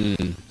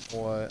it.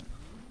 What?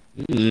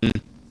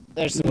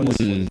 There's someone to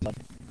sleep.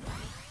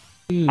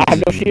 I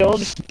have no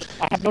shield.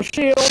 I have no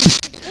shield.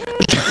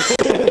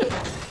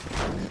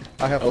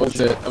 I have I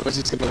was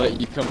just gonna let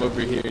you come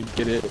over here and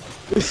get it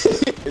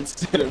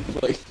instead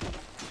of like,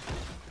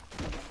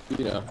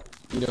 you know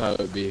how it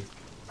would be.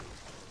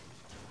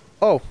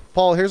 Oh,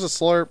 Paul, here's a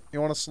slurp.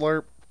 You want a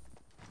slurp?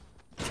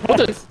 What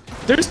the?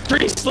 There's 3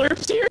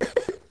 slurps here.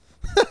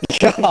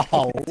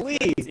 Golly.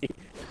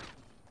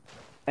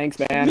 Thanks,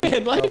 man.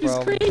 Man, life is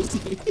problem.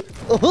 crazy.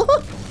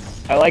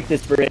 I like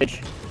this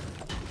bridge.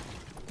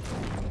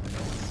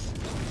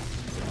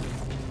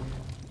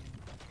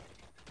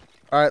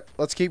 Alright,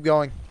 let's keep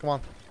going. Come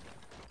on.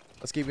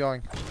 Let's keep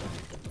going.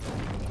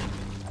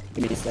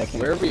 Give me a second.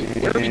 Where are we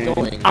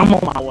going? I'm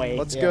on my way.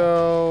 Let's Yeah.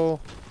 go.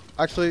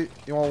 Actually,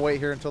 you want to wait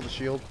here until the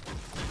shield?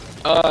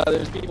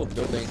 There's people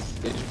building.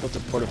 They just built a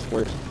porta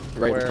fort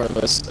right Where? in front of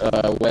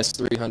us. West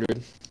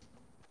 300.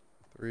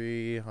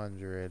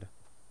 300.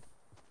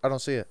 I don't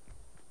see it.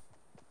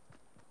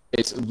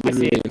 It's I see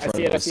literally in it. I front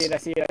see of it. I us. see it. I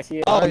see it. I see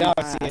it. Oh, now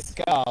I see it.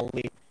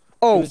 Golly.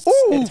 Oh, It's, ooh!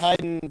 it's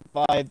hiding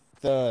by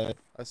the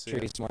I see it.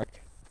 trees, Mark.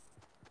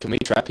 Can we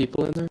trap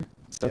people in there?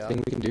 Is that Yeah. a thing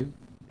we can do?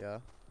 Yeah,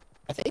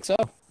 I think so.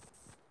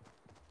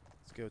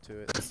 let's go to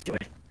it. Let's do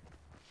it.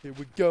 Here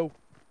we go.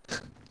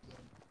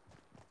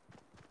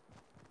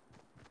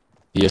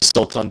 The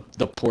assault on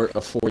the port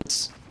of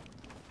forts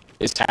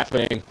is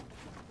happening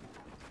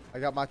I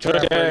got my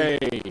trap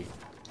ready.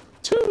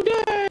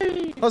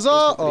 today.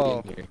 Huzzah! There's nobody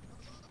Oh. in here.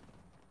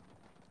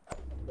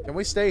 Can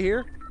we stay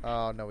here?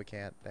 Oh, no, we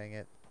can't. Dang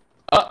it.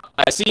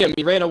 I see him.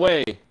 He ran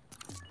away.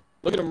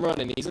 Look at him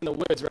running. He's in the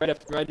woods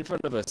right in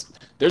front of us.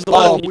 There's a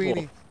lot Oh, of people.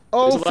 weenie.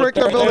 Oh, There's a lot frick,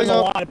 they're of- building There's a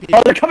up. lot of people.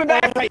 Oh, they're coming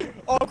back. Right.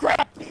 Oh,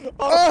 crap.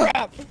 Oh,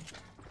 Ah!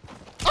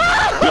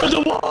 crap. Build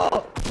a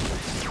wall.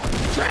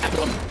 Trap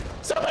him.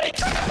 Somebody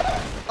trap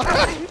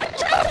him.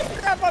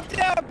 Crap, I'm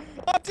down.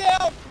 I'm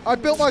down. I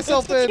built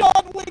myself It's the in.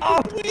 John Wick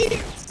of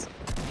weeks.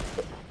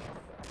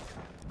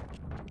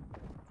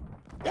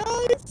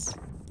 Guys,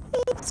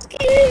 I'm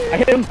scared. I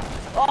hit him.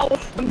 Oh,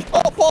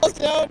 Oh, falls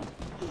down.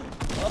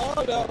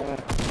 Oh, no.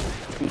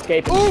 I'm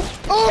escaping. Ooh!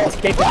 Oh!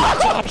 Escaping.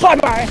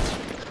 Bye-bye.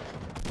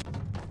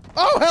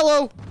 Oh,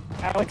 hello!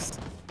 Alex,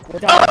 we're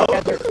down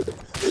together.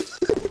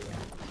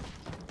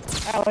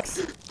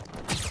 Alex.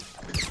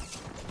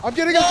 I'm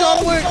getting a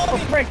John Wick! Oh,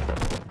 frick.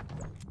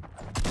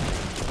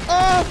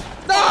 Oh!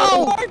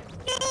 No! Mark,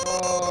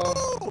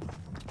 Oh,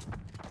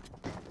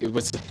 It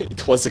was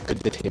a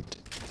good attempt.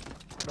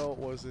 no, it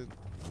wasn't.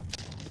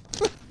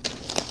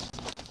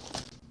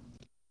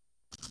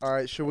 All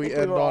right, should I we think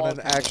we end were all on an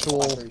kind of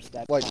actual, slappers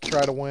that like, time.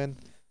 try to win?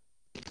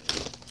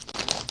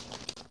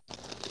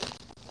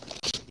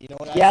 You know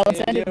what Yeah, I let's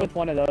say end to it do? with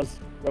one of those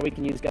where we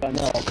can use guns.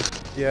 No.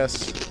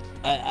 Yes.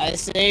 I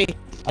say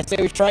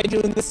we try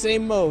doing the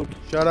same mode,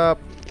 Shut up.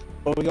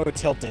 but we go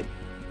tilted.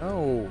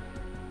 No.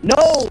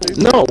 No!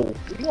 No,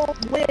 We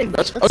won't win!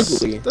 that's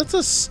ugly. That's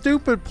a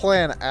stupid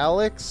plan,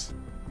 Alex.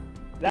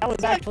 That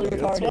was actually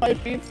That's retarded. why it's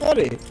being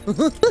funny.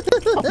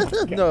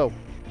 No.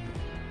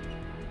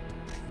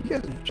 You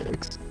guys are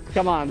jerks.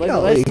 Come on,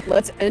 Golly.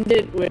 let's end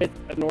it with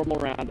a normal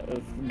round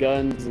of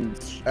guns and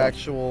stuff.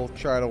 Actual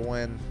try to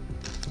win.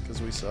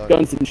 Because we suck.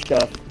 Guns and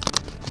stuff,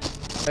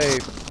 Hey,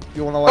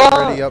 you want to, like,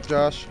 ready up,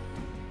 Josh?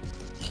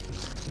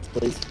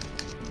 please.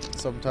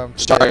 Sometime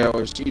today. Sorry, I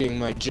was eating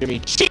my Jimmy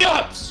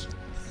Cheetos.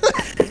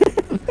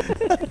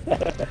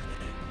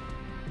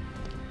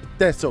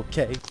 That's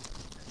okay.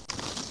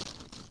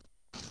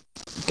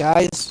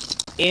 Guys,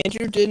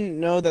 Andrew didn't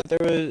know that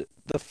the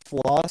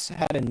floss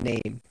had a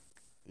name.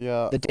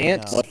 Yeah. The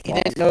dance, What he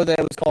didn't know that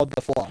it was called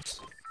the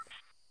floss.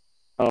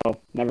 Oh,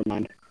 never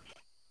mind.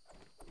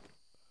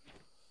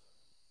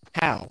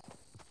 How?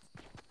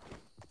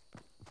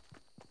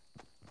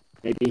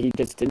 Maybe he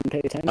just didn't pay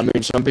attention. I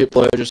mean, some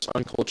people are just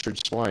uncultured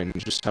swine.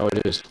 Just how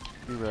it is.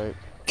 You're right.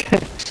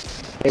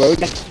 Hey, where we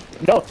going?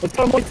 No, let's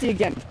go to Moisty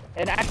again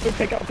and actually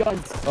pick up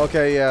guns.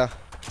 Okay, yeah.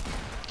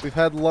 We've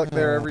had luck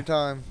there every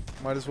time.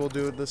 Might as well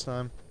do it this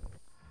time.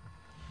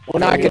 We're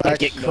not Yeah, gonna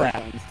get actually, crap.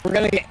 guns. We're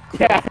gonna get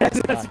Yeah, crap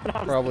next that's time. what I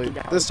was Probably.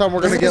 thinking. This time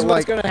we're This gonna is get,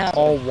 what's like, gonna happen.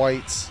 all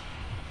whites.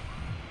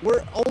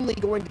 We're only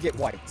going to get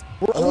whites.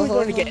 We're only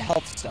going to get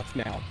health stuff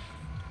now.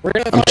 We're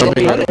gonna I'm find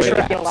jumping a right lot of away. We're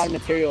gonna get a lot of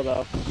traps. material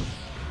though.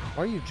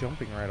 Why are you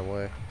jumping right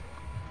away?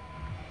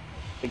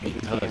 Because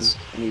Because.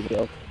 we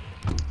will.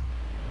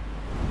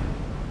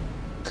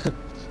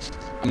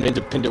 I'm an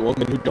independent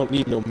woman who don't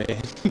need no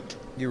man.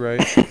 You're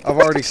right. I've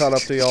already caught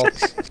up to y'all.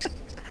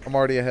 I'm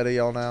already ahead of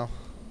y'all now.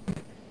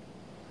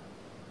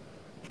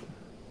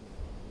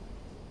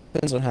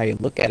 Depends on how you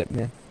look at it,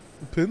 man.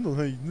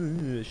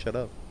 Shut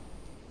up.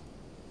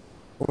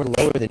 We're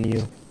lower than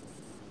you.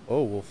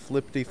 Oh, well,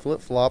 flippity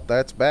flip flop.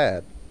 That's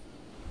bad.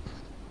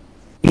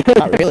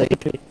 Not really.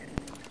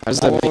 How does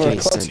that Oh, make any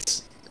close.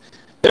 sense?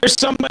 There's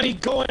somebody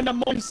going to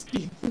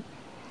Moisty.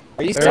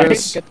 Are you There's-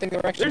 serious? Good thing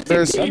we're actually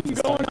There's There's- a team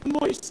going to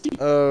Moisty.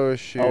 Oh,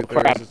 shoot. Oh,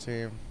 crap. There's a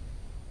team.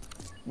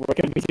 We're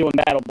gonna be doing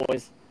battle,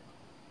 boys.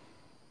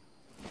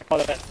 I call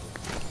it that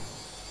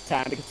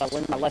time because I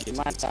learned my lesson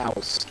last time.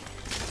 House.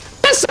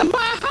 This is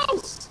my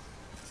house.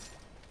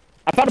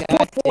 I found a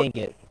God fort.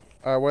 dang it.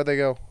 Alright, where'd they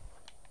go?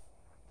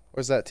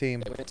 Where's that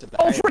team? They went to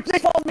the Oh, house. frick, they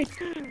followed me!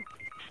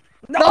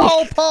 No!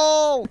 No,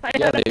 Paul! I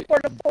Yeah, had they-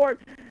 a fort.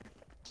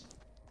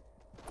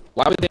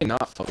 Why would they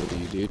not follow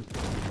you, dude?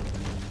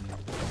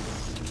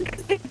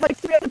 Because they had like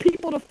 3 other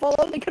people to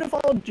follow. They could have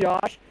followed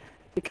Josh.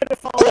 They could have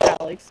followed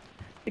Alex.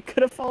 They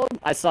could have followed.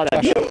 I saw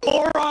that. You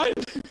moron!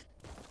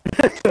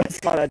 I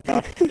saw that.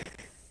 Josh.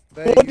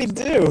 They What'd he used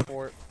the do?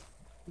 fort.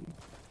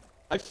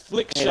 I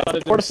flick Hey, shotted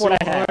that's them the so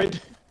fort I had.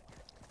 hard.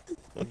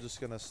 I'm just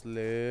gonna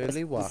slowly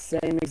The walk.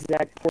 same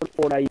exact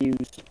fort I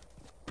used.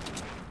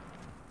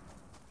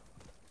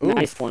 Ooh.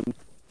 Nice one.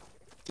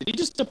 Did he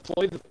just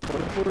deploy the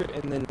port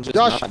and then just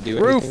Josh, not do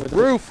roof, anything with it?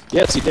 roof!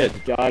 Yes, he did.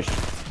 Josh.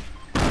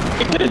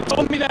 He could have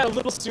told me that a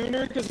little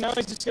sooner, because now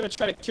he's just gonna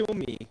try to kill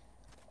me.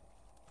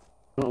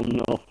 Oh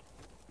no.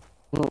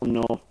 Oh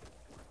no.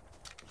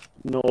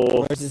 No.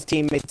 Where's his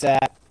teammates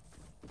at?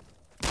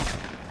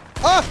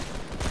 Ah!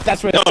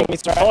 That's where the No.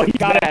 teammates are. Oh, he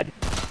got it.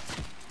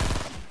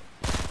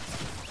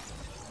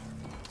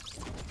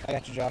 I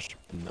got you, Josh.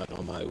 Not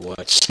on my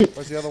watch.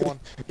 Where's the other one?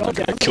 Not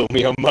gonna kill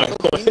me on my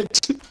watch.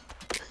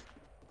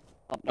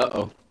 Oh, no.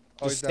 Uh-oh.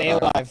 Oh, he's Stay down.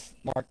 alive,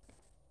 Mark.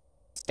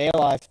 Stay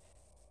alive.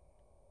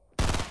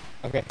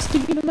 Okay.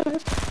 Staying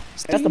alive.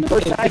 That's the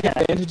burst I got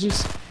had.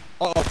 bandages.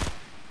 Uh-oh.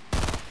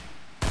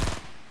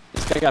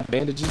 This guy got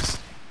bandages.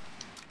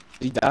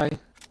 Did he die?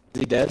 Is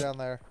he dead? Down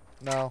there.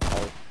 No.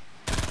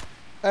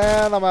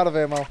 And I'm out of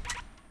ammo.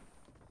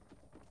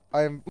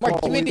 I'm Mark, you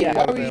completely idiot. out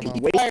Why of were you ammo.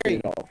 keep Wasted firing?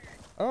 it all.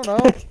 I don't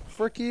know.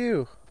 Frick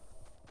you.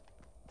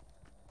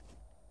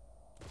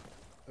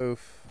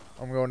 Oof.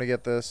 I'm going to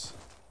get this.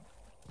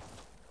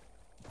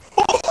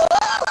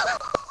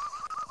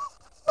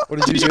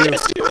 What did you do?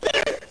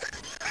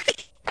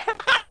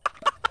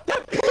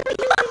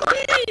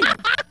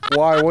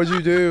 Why? What'd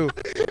you do?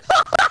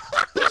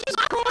 Just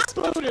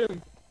crossbowed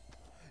him.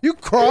 You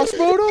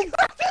crossbowed him?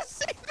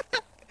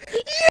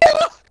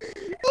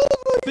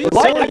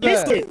 What? I Record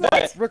missed that. it.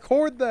 What?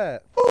 Record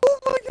that. Oh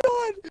my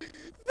god!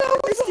 That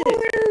was missed it.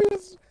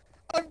 hilarious!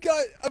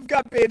 I've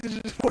got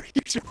bandages for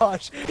you,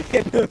 Josh,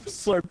 and the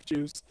slurp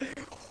juice.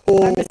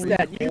 I missed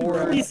that. You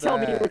record please tell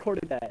me you that.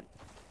 recorded that.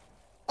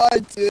 I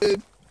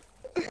did.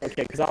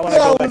 Okay, because I want to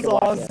go That back was and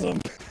watch that. awesome.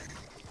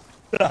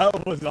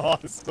 That was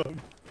awesome.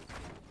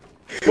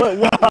 What?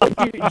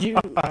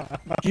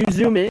 You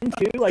zoom in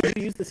too? Like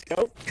you use the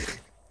scope?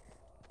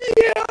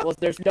 Yeah, Well,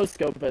 there's no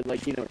scope, but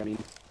like you know what I mean.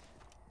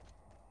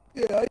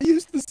 yeah, I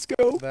used the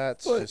scope.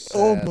 That's But, just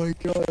oh sad. my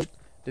god,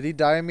 Did he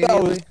die that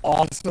immediately? was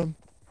awesome.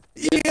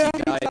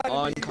 guy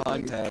on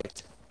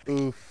contact.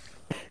 Oof.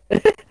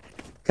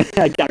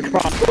 I got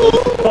crossed.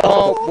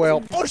 Oh,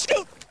 well. Oh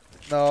shoot!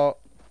 No,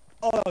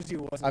 Oh, that was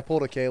you, wasn't I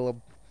pulled a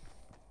Caleb.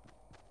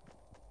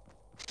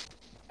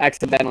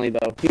 Accidentally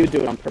though. He would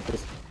do it on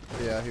purpose.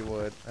 Yeah, he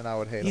would, and I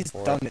would hate it? He's him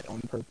for done it. it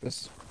on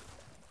purpose.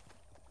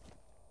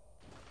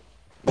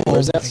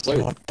 Where's that my slurp?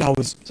 God, that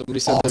was Somebody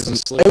said there's a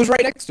awesome. slurp. It was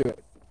right next to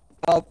it.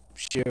 Oh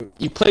shoot!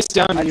 You placed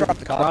down I your dropped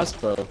the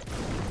crossbow.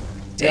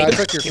 Yeah, I Dang,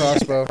 took your give me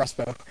that crossbow.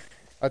 Crossbow.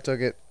 I took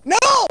it. No!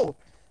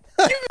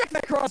 Give me back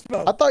that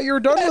crossbow. I thought you were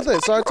done That with is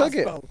it, so my I took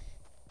it. crossbow.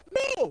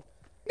 No!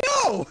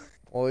 No!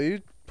 Well,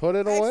 you put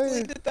it I away.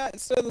 accidentally did that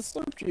instead of the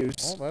slurp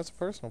juice. Well, that's a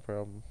personal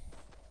problem.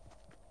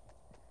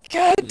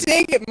 God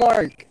dang it,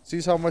 Mark!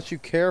 Sees how much you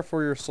care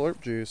for your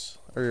slurp juice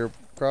or your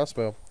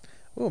crossbow.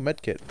 Ooh, a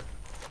med kit.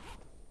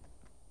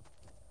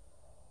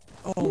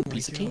 Oh my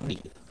Piece of God.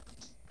 candy.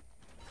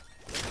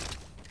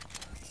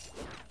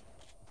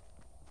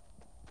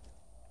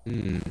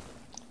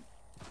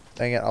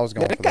 Dang it, I was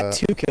going Man, I for got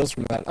that. 2 kills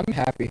from that. I'm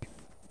happy.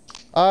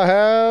 I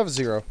have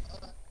 0.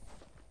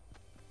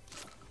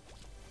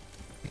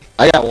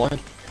 I got one.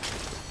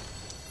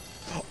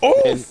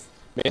 Oh!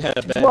 Man had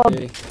a bad Well,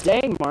 day.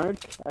 dang, Mark.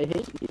 I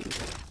hate you.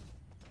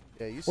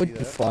 Yeah, you see What'd you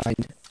that.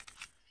 find?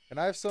 Can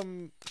I have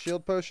some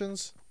shield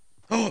potions?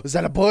 Oh, is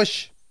that a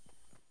bush?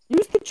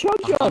 Use the chug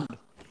jug.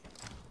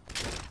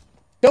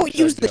 Don't Chug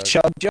use the jug.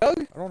 chug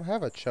jug! I don't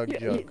have a chug You-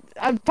 jug. you-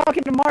 I'm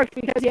talking to Mark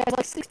because he has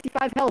like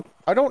 65 health.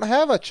 I don't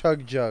have a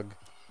chug jug.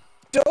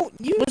 Don't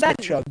use Was that-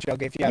 the chug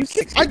jug if you have you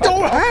 60. I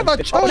don't have a Oh,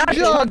 chug not a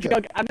chug jug.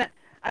 jug.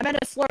 I meant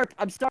a slurp.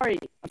 I'm sorry.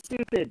 I'm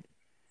stupid.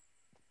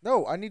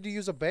 No, I need to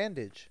use a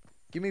bandage.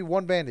 Give me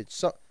one bandage.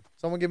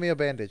 Someone give me a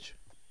bandage.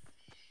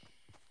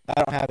 I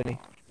don't have any.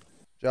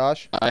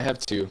 Josh, I have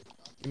 2.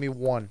 give me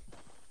one.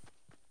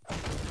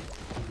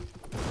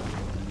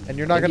 And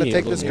you're not Maybe gonna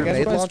take a this little You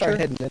guys grenade wanna launcher? start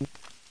heading in?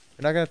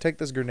 You're not gonna take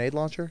this grenade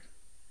launcher?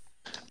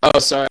 Oh,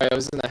 sorry. I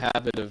was in the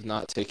habit of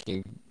not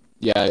taking.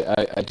 Yeah,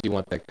 I do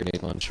want that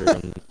grenade launcher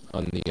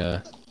on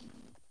the.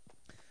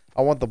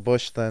 I want the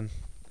bush then.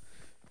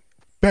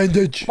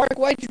 Bandage. Mark,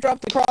 why'd you drop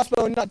the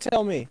crossbow and not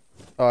tell me?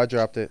 Oh, I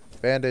dropped it.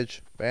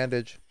 Bandage.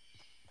 Bandage.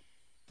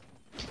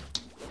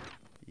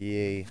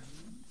 Yay.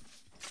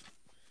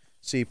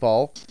 See,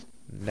 Paul.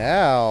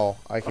 Now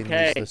I can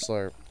Okay. use the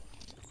slurp.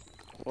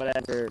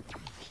 Whatever.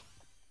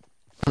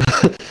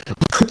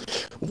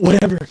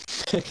 Whatever.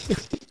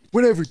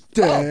 Whatever, Oh,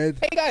 Dad.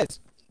 hey guys,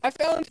 I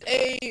found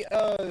a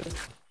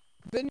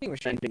vending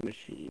machine. Vending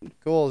machine.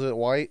 Cool. Is it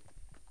white?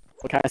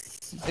 What kind of?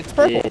 It's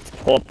purple. It's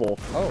purple.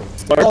 Oh.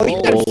 Slurp. Oh,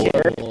 you don't Slurp.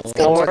 care. It's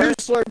got Or- 2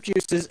 slurp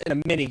juices and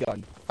a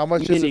minigun. How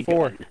much is it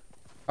for? Minigun.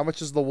 How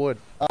much is the wood?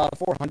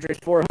 400.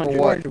 400. For what?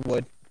 400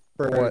 wood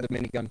for For what? the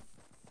minigun.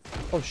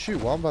 Oh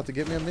shoot! Well, I'm about to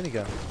get me a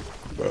minigun.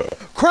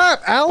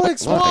 Crap,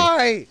 Alex! Why?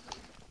 Why?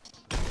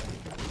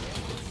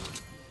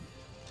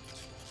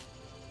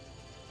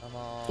 Come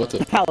on. What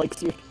the?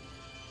 Alex, you.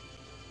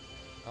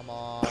 Come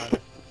on.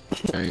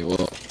 Alright,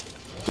 well,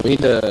 we need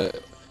to.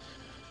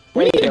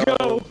 We need to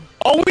go.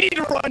 Oh, we need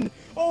to run!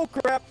 Oh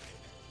crap!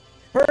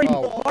 Hurry,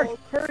 Oh. Mark.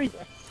 Hurry.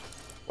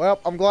 Well,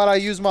 I'm glad I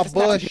used my Just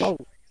not bush. go.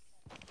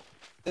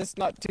 It's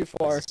not too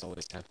far. This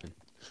always happen.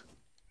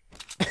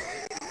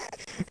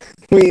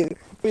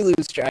 We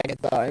lose track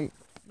of time.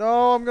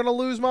 No, I'm gonna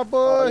lose my Oh,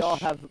 bush. y'all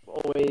have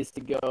a ways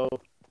to go.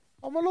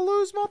 I'm gonna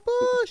lose my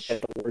bush.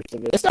 At the worst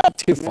of it. It's not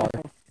too far.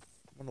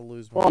 I'm gonna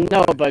lose my Well, bush.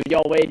 no, but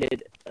y'all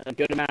waited a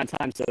good amount of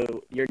time, so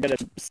you're gonna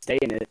stay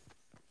in it.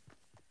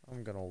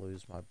 I'm gonna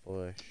lose my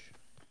bush.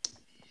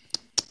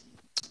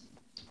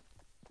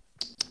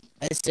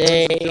 I Where's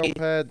say the jump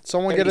pad.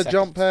 Someone 30 get a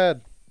jump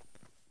pad.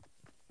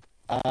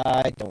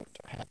 I don't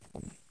have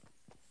one.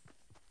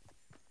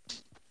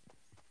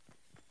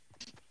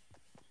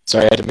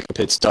 Sorry, I had to make a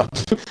pit stop. I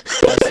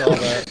saw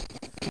that.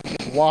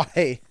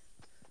 Why?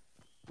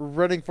 We're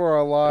running for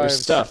our There's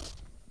lives. stuff.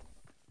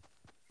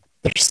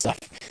 There's stuff.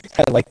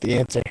 I like the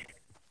answer.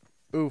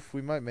 Oof,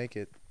 we might make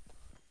it.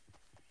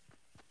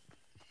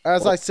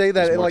 As I say that,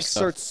 there's it more like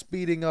stuff. starts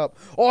speeding up.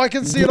 Oh, I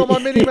can see it on my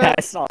mini Yeah, map.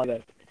 I saw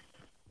that.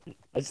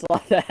 I saw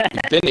that.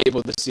 You've been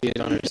able to see it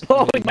on our.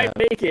 Oh, we mini might map.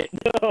 make it.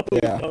 No,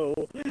 Yeah. no.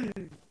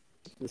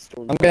 The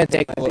storm's I'm gonna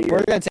take. fear.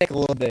 We're gonna take a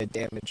little bit of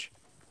damage.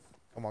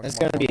 Come on, It's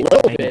come on, gonna be come a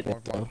on, little bit, come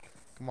on, come on,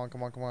 come on,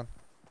 come on, come on.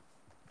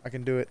 I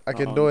can do it. I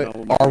can Oh, do it.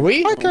 no, Mark. Are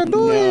we? I can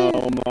do it.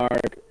 No,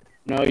 Mark.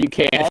 No, you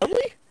can't. Are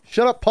we?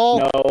 Shut up, Paul.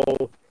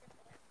 No.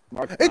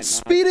 Mark might It's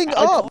not. speeding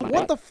Alex up. might What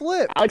not. the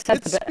flip? Alex has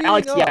It's the speeding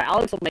Alex, up. yeah,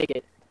 Alex will make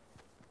it.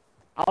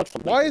 Alex will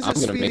make Why it. is I'm it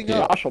gonna make speeding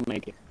it. up? Josh will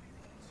make it.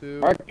 2.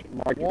 Mark,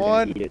 you're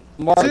One. gonna eat it.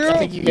 Mark, Zero. I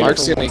think you get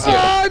Mark's it for gonna one. get it.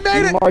 Ah, I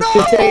made it. Mark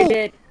can take No,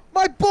 it.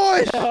 my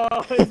bush. No,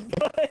 it's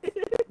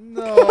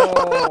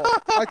No,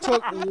 I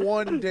took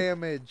 1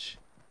 damage.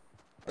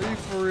 Are you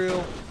for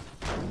real?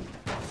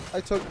 I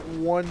took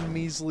 1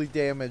 measly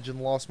damage and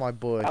lost my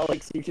bush.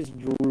 Alex, you just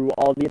drew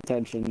all the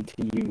attention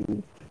to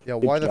you. Yeah,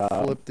 Good why the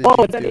job. flip did Oh,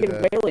 you it's not do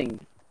even that? failing.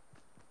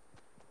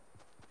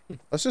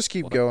 Let's just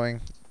keep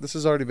going. This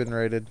has already been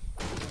rated.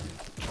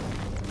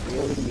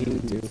 What do we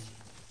need to do?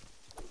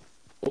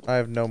 I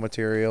have no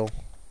material.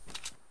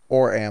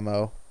 or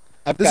ammo.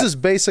 I've This got is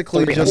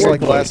basically 3 just like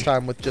wood. last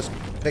time with just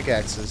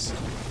pickaxes.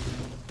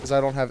 Because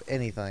I don't have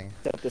anything.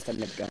 Except this time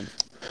with guns.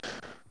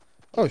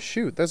 Oh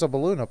shoot, there's a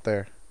balloon up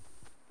there.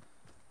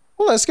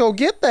 Well, let's go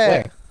get that.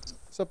 Where?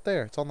 It's up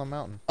there. It's on the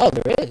mountain. Oh,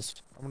 there is.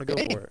 I'm gonna go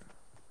Hey. for it.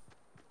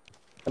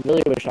 I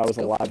really wish I was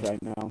alive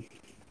right now.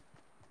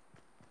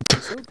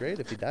 It's so great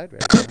if he died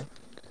right now.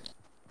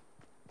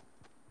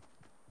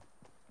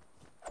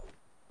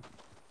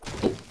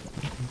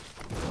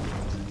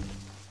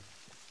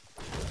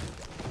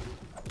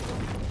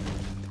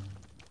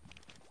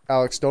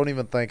 Alex, don't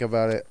even think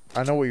about it.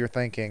 I know what you're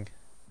thinking.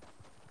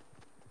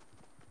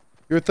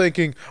 You're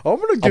thinking, I'm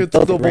gonna get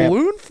build the a ramp.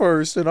 balloon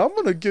first, and I'm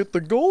gonna get the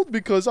gold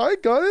because I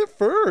got it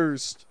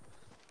first.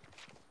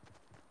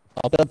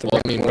 I'll build the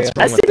Well, ramp I mean, for what's you.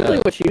 wrong That's with typically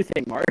that? what you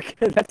think, Mark.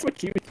 That's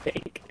what you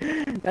think.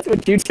 That's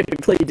what you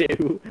typically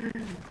do.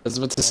 I was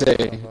about to say,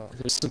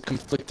 there's some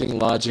conflicting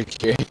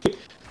logic here.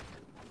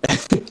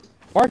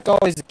 Mark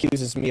always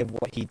accuses me of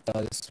what he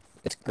does.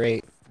 It's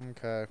great.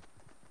 Okay.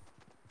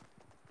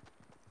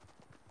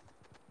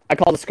 I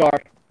call the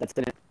scar. That's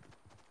in it.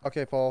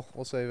 Okay, Paul,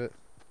 we'll save it.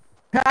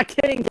 Ah,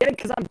 kidding. Get it?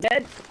 Because I'm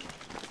dead.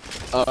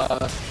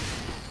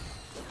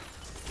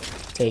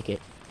 Take it.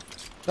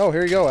 No,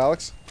 here you go,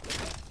 Alex.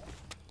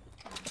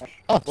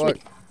 Oh, Look.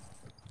 sweet.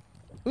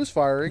 Who's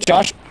firing?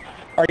 Josh,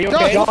 are you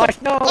okay? Josh,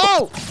 no.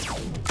 Oh!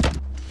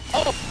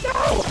 Oh,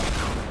 no.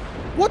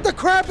 What the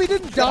crap? He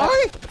didn't die?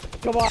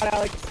 Come on,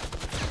 Alex.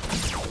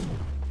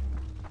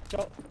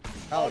 Go.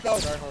 Alex, no.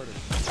 try harder.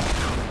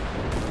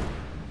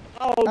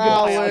 Oh,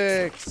 God, Alex.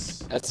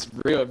 Alex! That's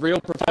real Hide in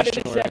the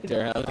professional right shed.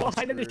 there, Alex. Go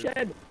hide in the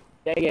shed.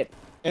 Dang it.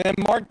 And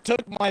Mark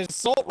took my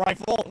assault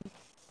rifle.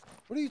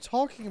 What are you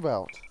talking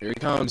about? Here he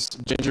comes,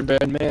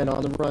 gingerbread man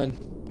on the run.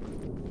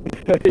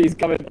 He's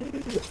coming.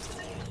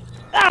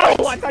 Ow!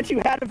 I thought you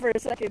had him for a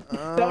second.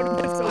 That would have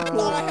been so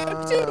cool. I had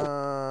him too.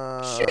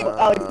 Shit.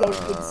 Alex, that would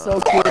have been so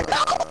cool.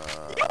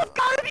 You've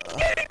got to be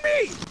kidding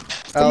me!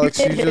 Alex,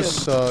 you you hit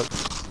just suck.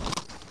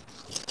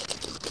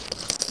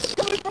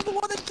 Coming from the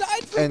one that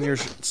died from And you're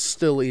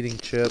still eating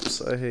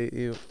chips. I hate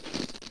you.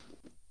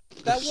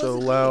 That You're so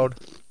wasn't loud.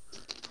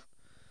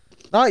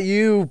 Not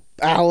you,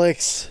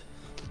 Alex.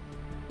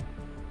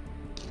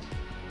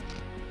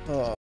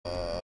 I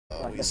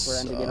guess we're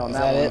ending it on Is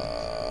that that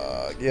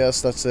one. it?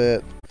 Yes, that's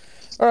it.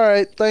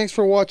 Alright, thanks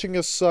for watching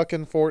us suck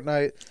in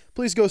Fortnite.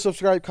 Please go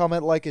subscribe,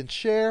 comment, like, and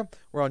share.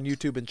 We're on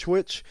YouTube and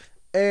Twitch.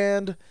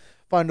 And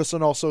find us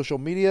on all social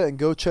media. And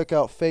go check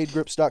out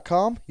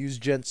fadegrips.com.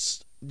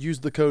 Use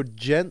the code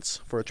GENTS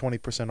for a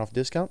 20% off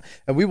discount.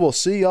 And we will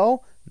see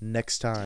y'all next time.